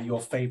your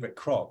favorite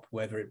crop,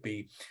 whether it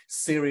be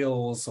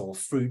cereals or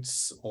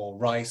fruits or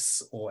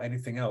rice or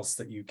anything else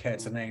that you care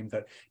to name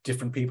that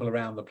different people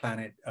around the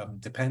planet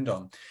depend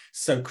on.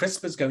 So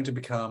CRISPR is going to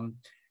become,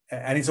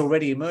 and it's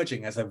already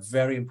emerging as a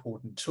very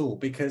important tool,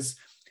 because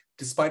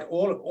despite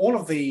all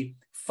of the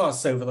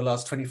fuss over the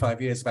last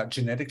 25 years about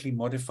genetically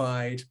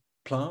modified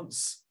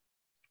plants,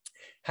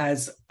 I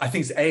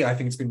think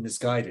it's been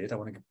misguided. I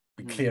want to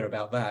be clear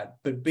about that.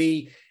 But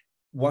B,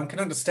 one can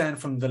understand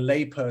from the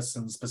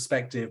layperson's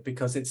perspective,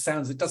 because it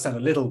does sound a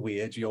little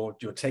weird. You're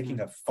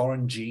taking a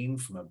foreign gene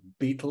from a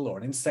beetle or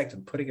an insect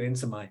and putting it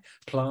into my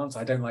plants.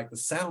 I don't like the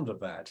sound of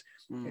that.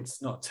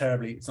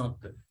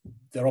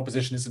 Their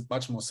opposition isn't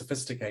much more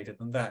sophisticated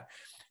than that.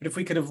 But if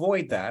we could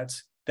avoid that,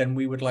 then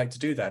we would like to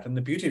do that. And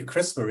the beauty of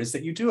CRISPR is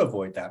that you do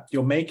avoid that.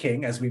 You're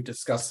making, as we've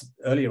discussed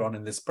earlier on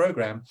in this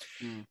program,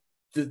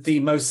 the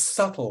most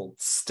subtle,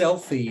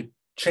 stealthy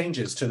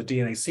changes to the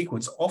DNA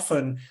sequence,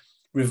 often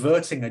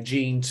reverting a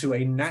gene to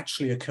a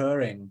naturally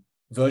occurring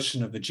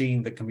version of the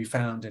gene that can be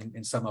found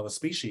in some other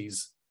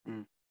species,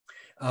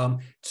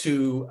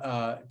 to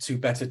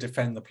better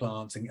defend the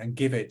plant and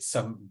give it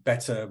some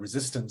better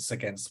resistance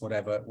against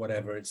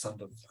whatever it's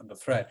under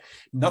threat.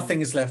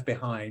 Nothing is left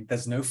behind.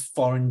 There's no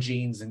foreign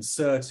genes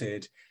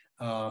inserted.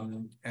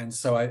 And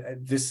so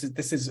this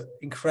is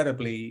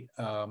incredibly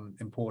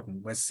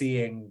important. We're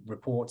seeing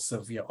reports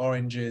of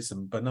oranges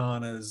and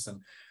bananas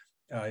and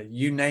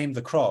you name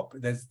the crop,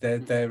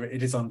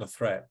 it is under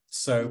threat.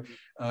 So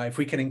if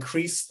we can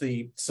increase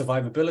the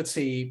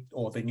survivability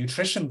or the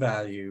nutrition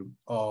value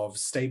of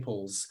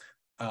staples,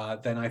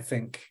 then I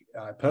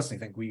personally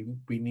think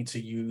we need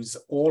to use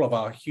all of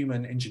our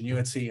human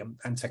ingenuity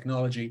and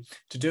technology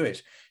to do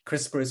it.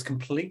 CRISPR is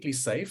completely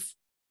safe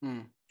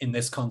in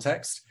this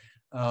context.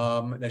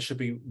 There should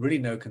be really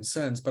no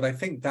concerns, but I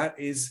think that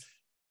is,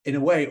 in a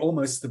way,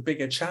 almost the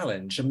bigger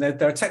challenge. And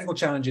there are technical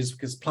challenges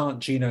because plant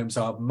genomes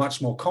are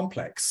much more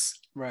complex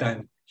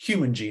than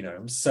human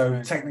genomes.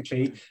 So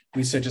technically,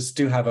 researchers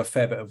do have a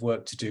fair bit of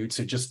work to do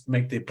to just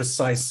make the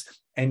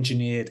precise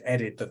engineered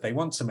edit that they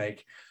want to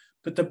make.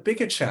 But the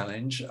bigger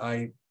challenge,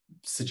 I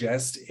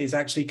suggest, is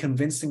actually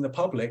convincing the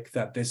public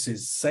that this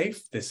is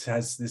safe. This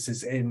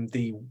is in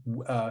the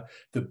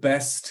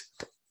best.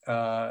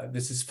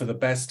 This is for the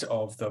best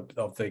of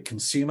the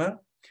consumer.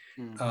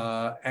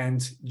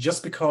 And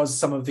just because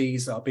some of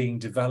these are being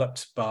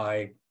developed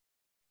by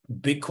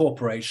big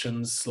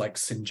corporations like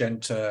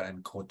Syngenta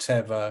and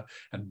Corteva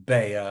and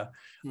Bayer,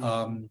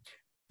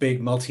 big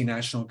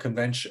multinational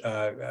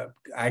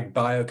ag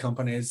bio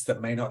companies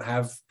that may not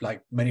have,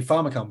 like many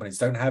pharma companies,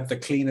 don't have the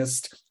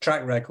cleanest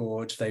track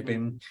record. They've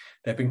been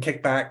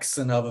kickbacks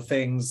and other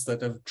things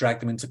that have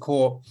dragged them into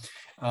court.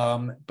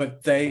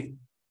 But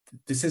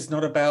this is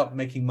not about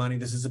making money.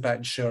 This is about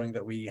ensuring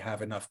that we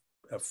have enough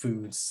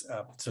foods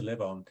to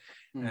live on.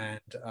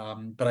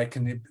 And but I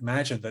can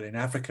imagine that in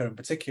Africa in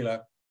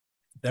particular,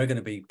 there are going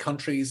to be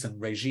countries and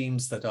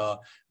regimes that are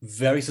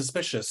very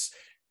suspicious,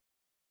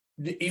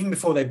 even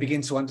before they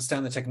begin to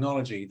understand the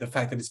technology, the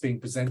fact that it's being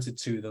presented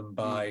to them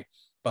by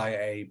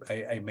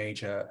a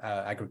major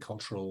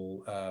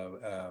agricultural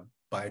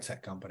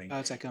biotech company.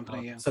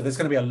 So there's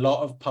going to be a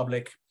lot of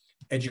public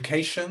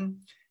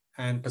education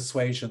and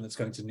persuasion that's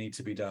going to need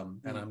to be done.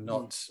 And I'm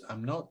not.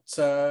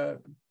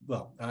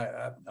 Well,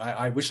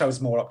 I wish I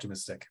was more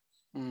optimistic.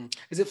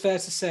 Is it fair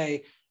to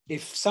say,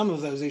 if some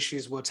of those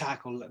issues were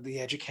tackled, the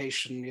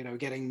education,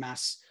 getting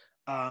mass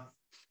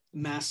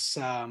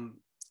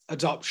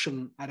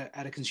adoption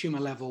at a consumer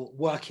level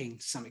working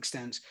to some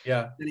extent,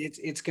 then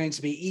it's going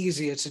to be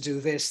easier to do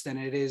this than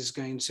it is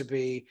going to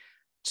be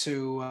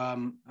to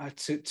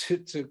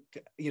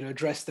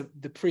address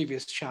the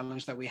previous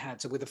challenge that we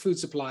had. So with the food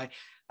supply,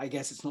 I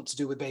guess it's not to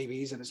do with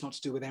babies and it's not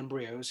to do with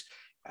embryos.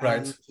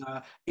 Right.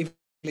 And,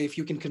 if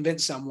you can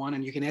convince someone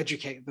and you can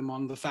educate them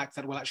on the fact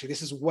that, well, actually,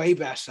 this is way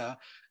better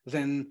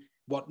than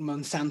what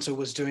Monsanto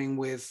was doing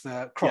with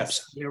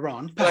crops earlier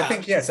on. But I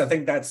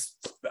think that's,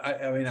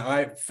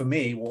 for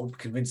me, what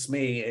convinced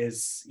me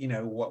is,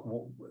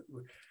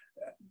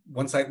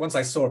 once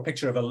I saw a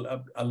picture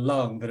of a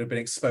lung that had been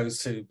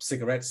exposed to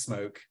cigarette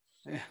smoke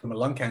from a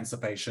lung cancer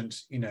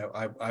patient,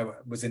 I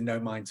was in no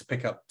mind to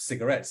pick up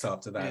cigarettes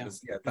after that.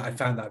 I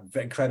found that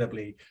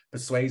incredibly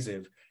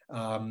persuasive.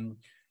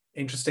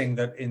 Interesting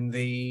that in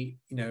the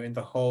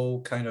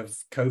whole kind of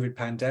COVID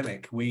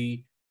pandemic,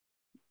 on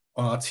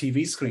our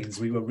TV screens,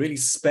 we were really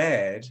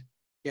spared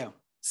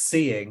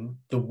seeing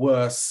the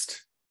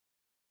worst,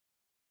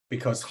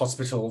 because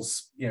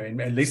hospitals,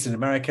 at least in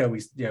America, we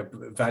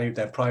valued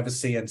their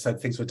privacy, and so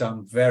things were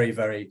done very,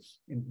 very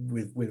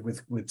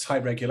with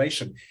tight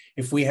regulation.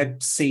 If we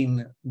had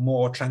seen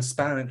more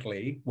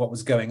transparently what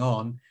was going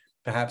on,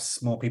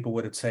 perhaps more people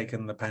would have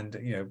taken the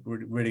pandemic,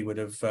 really would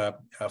have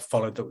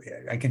followed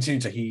and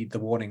continued to heed the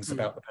warnings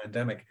about the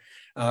pandemic.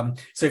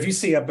 So if you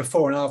see a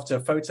before and after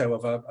photo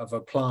of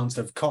a plant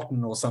of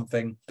cotton or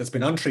something that's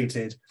been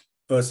untreated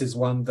versus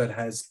one that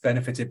has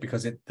benefited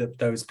because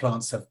those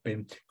plants have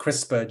been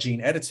CRISPR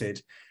gene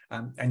edited,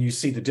 and you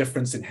see the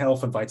difference in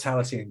health and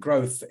vitality and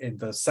growth in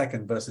the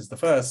second versus the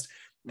first,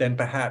 then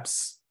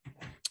perhaps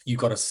you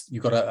got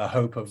a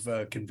hope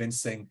of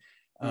convincing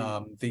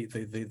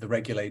the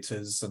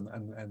regulators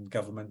and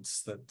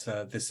governments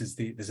that this is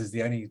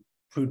the only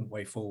prudent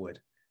way forward.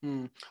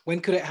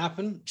 When could it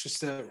happen?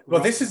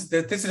 This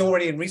is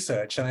already in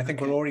research, and I think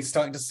we're already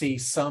starting to see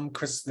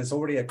there's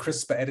already a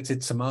CRISPR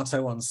edited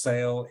tomato on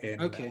sale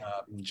in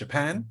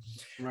Japan.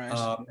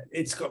 Right.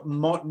 It's got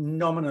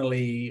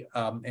nominally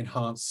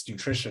enhanced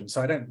nutrition,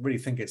 so I don't really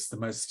think it's the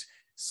most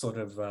sort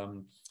of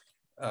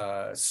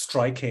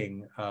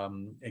striking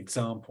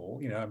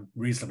example. I'm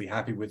reasonably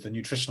happy with the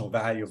nutritional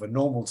value of a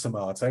normal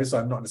tomato, so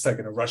I'm not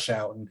necessarily going to rush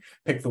out and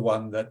pick the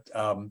one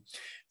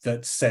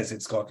that says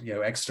it's got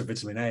extra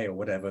vitamin A or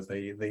whatever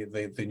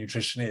the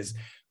nutrition is.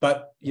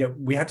 But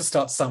we have to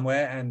start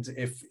somewhere, and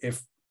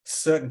if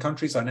certain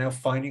countries are now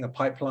finding a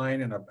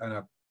pipeline and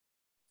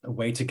a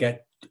way to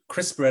get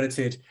CRISPR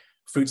edited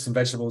fruits and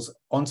vegetables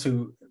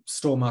onto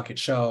store market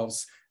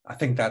shelves, I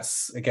think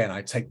that's, again,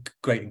 I take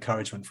great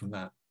encouragement from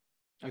that.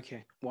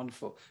 Okay,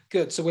 wonderful.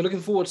 Good. So we're looking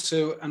forward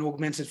to an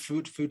augmented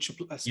food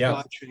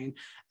supply chain,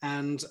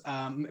 and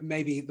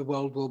maybe the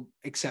world will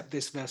accept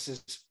this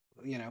versus,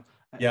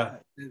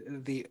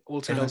 the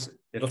alternative.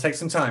 It'll take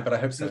some time, but I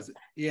hope so.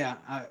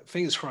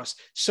 Fingers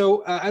crossed.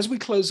 So as we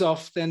close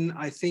off, then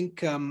I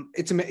think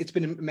it's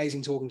been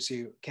amazing talking to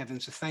you, Kevin.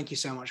 So thank you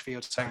so much for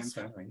your time. Thanks,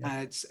 family.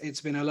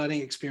 It's been a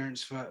learning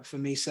experience for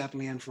me,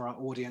 certainly, and for our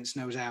audience,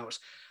 no doubt.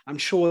 I'm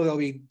sure they'll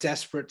be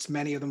desperate.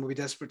 Many of them will be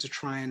desperate to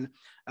try and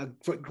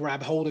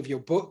grab hold of your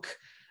book,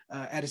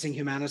 Editing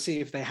Humanity,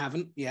 if they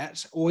haven't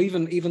yet, or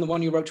even the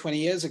one you wrote 20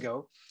 years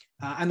ago.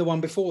 And the one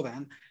before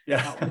then.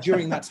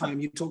 During that time,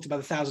 you talked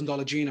about the $1,000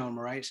 genome,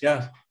 right?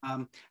 Yeah.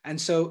 And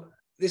so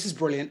this is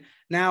brilliant.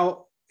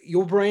 Now,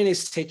 your brain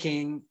is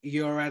ticking.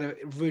 You're at a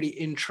really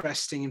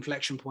interesting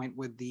inflection point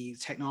with the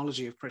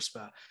technology of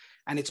CRISPR.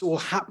 And it's all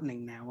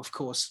happening now, of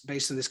course,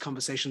 based on this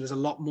conversation. There's a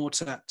lot more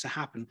to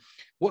happen.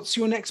 What's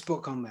your next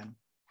book on then?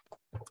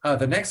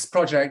 The next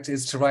project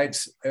is to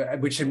write,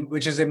 which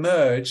has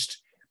emerged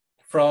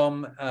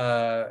from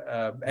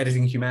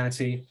Editing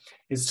Humanity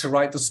is to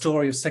write the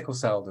story of sickle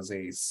cell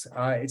disease.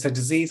 It's a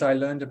disease I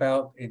learned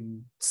about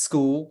in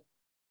school.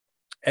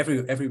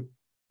 Every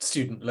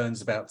student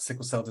learns about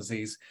sickle cell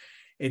disease.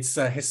 It's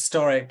a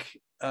historic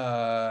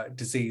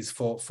disease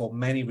for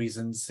many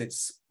reasons.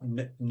 It's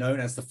known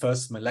as the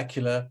first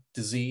molecular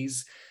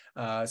disease.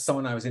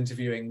 Someone I was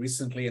interviewing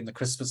recently in the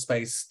CRISPR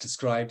space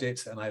described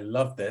it, and I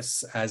love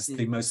this, as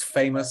the most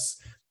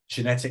famous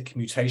genetic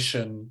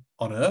mutation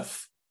on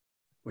Earth,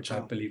 which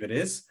I believe it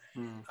is.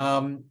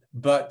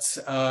 But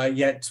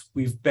yet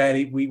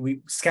we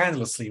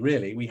scandalously,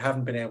 really, we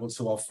haven't been able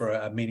to offer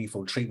a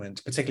meaningful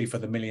treatment, particularly for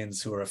the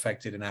millions who are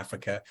affected in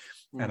Africa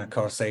and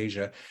across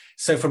Asia.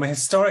 So from a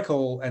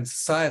historical and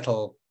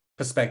societal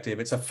perspective,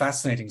 it's a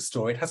fascinating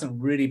story. It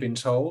hasn't really been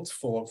told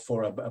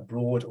for a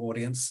broad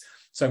audience.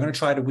 So I'm going to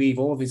try to weave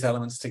all of these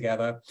elements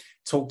together,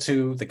 talk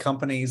to the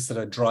companies that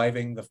are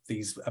driving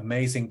these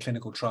amazing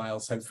clinical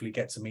trials, hopefully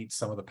get to meet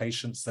some of the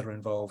patients that are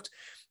involved.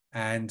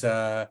 And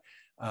so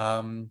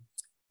look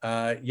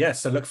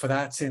for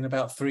that in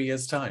about 3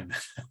 years' time.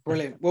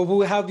 Brilliant. Well,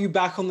 we'll have you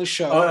back on the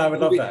show. Oh, I would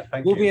love that.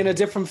 Thank you. We'll be in a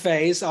different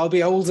phase. I'll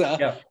be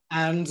older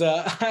and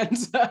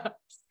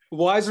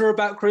wiser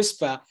about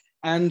CRISPR.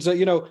 And,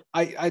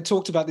 I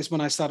talked about this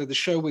when I started the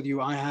show with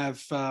you. I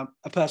have a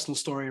personal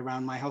story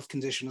around my health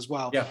condition as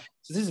well. Yeah.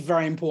 So this is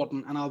very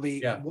important, and I'll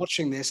be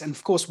watching this. And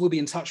of course, we'll be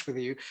in touch with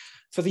you.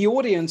 For the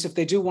audience, if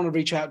they do want to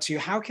reach out to you,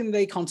 how can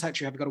they contact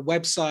you? Have you got a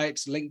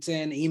website,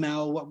 LinkedIn,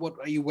 email? What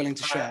are you willing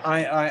to share?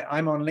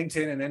 I'm on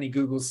LinkedIn, and any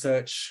Google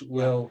search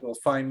will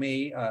find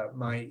me.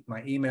 My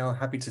email,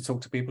 happy to talk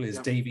to people, is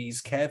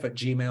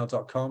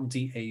davieskev@gmail.com,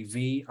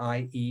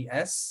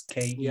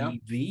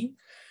 DAVIESKEV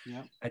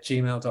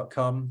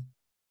 @gmail.com.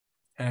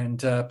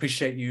 And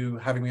appreciate you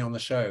having me on the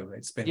show.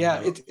 It's been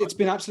it's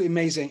been absolutely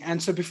amazing.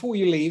 And so before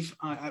you leave,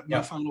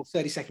 my final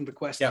 30-second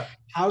request.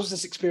 How's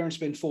this experience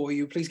been for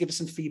you? Please give us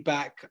some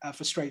feedback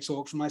for Straight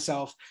Talk. For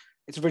myself,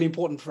 it's really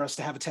important for us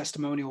to have a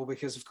testimonial,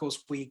 because of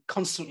course we're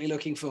constantly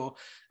looking for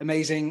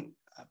amazing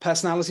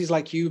personalities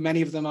like you.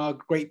 Many of them are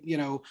great,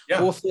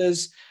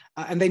 authors,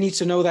 and they need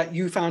to know that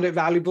you found it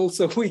valuable,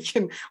 so we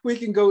can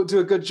go do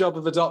a good job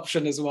of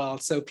adoption as well.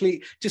 So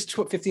please, just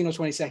 15 or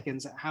 20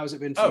 seconds. How's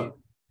it been for you?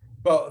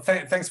 Well,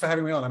 thanks for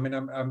having me on. I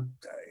mean,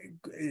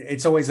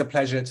 it's always a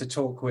pleasure to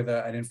talk with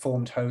an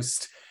informed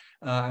host,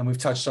 and we've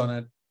touched on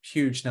a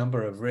huge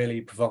number of really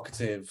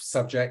provocative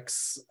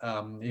subjects.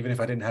 Even if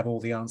I didn't have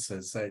all the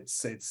answers,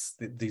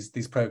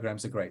 these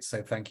programs are great.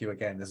 So thank you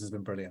again. This has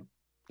been brilliant.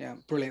 Yeah,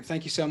 brilliant.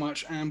 Thank you so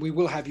much, and we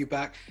will have you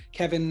back,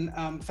 Kevin.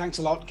 Thanks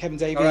a lot, Kevin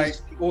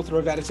Davies, author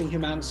of Editing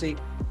Humanity.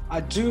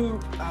 I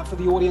do, for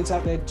the audience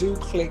out there, do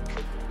click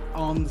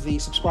on the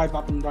subscribe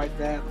button right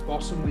there at the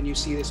bottom when you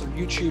see this on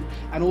YouTube,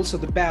 and also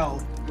the bell,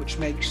 which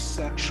makes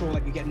sure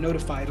that you get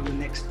notified on the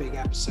next big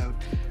episode.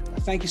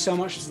 Thank you so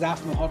much. This is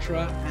Daft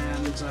Malhotra,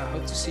 and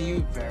hope to see you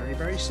very,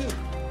 very soon.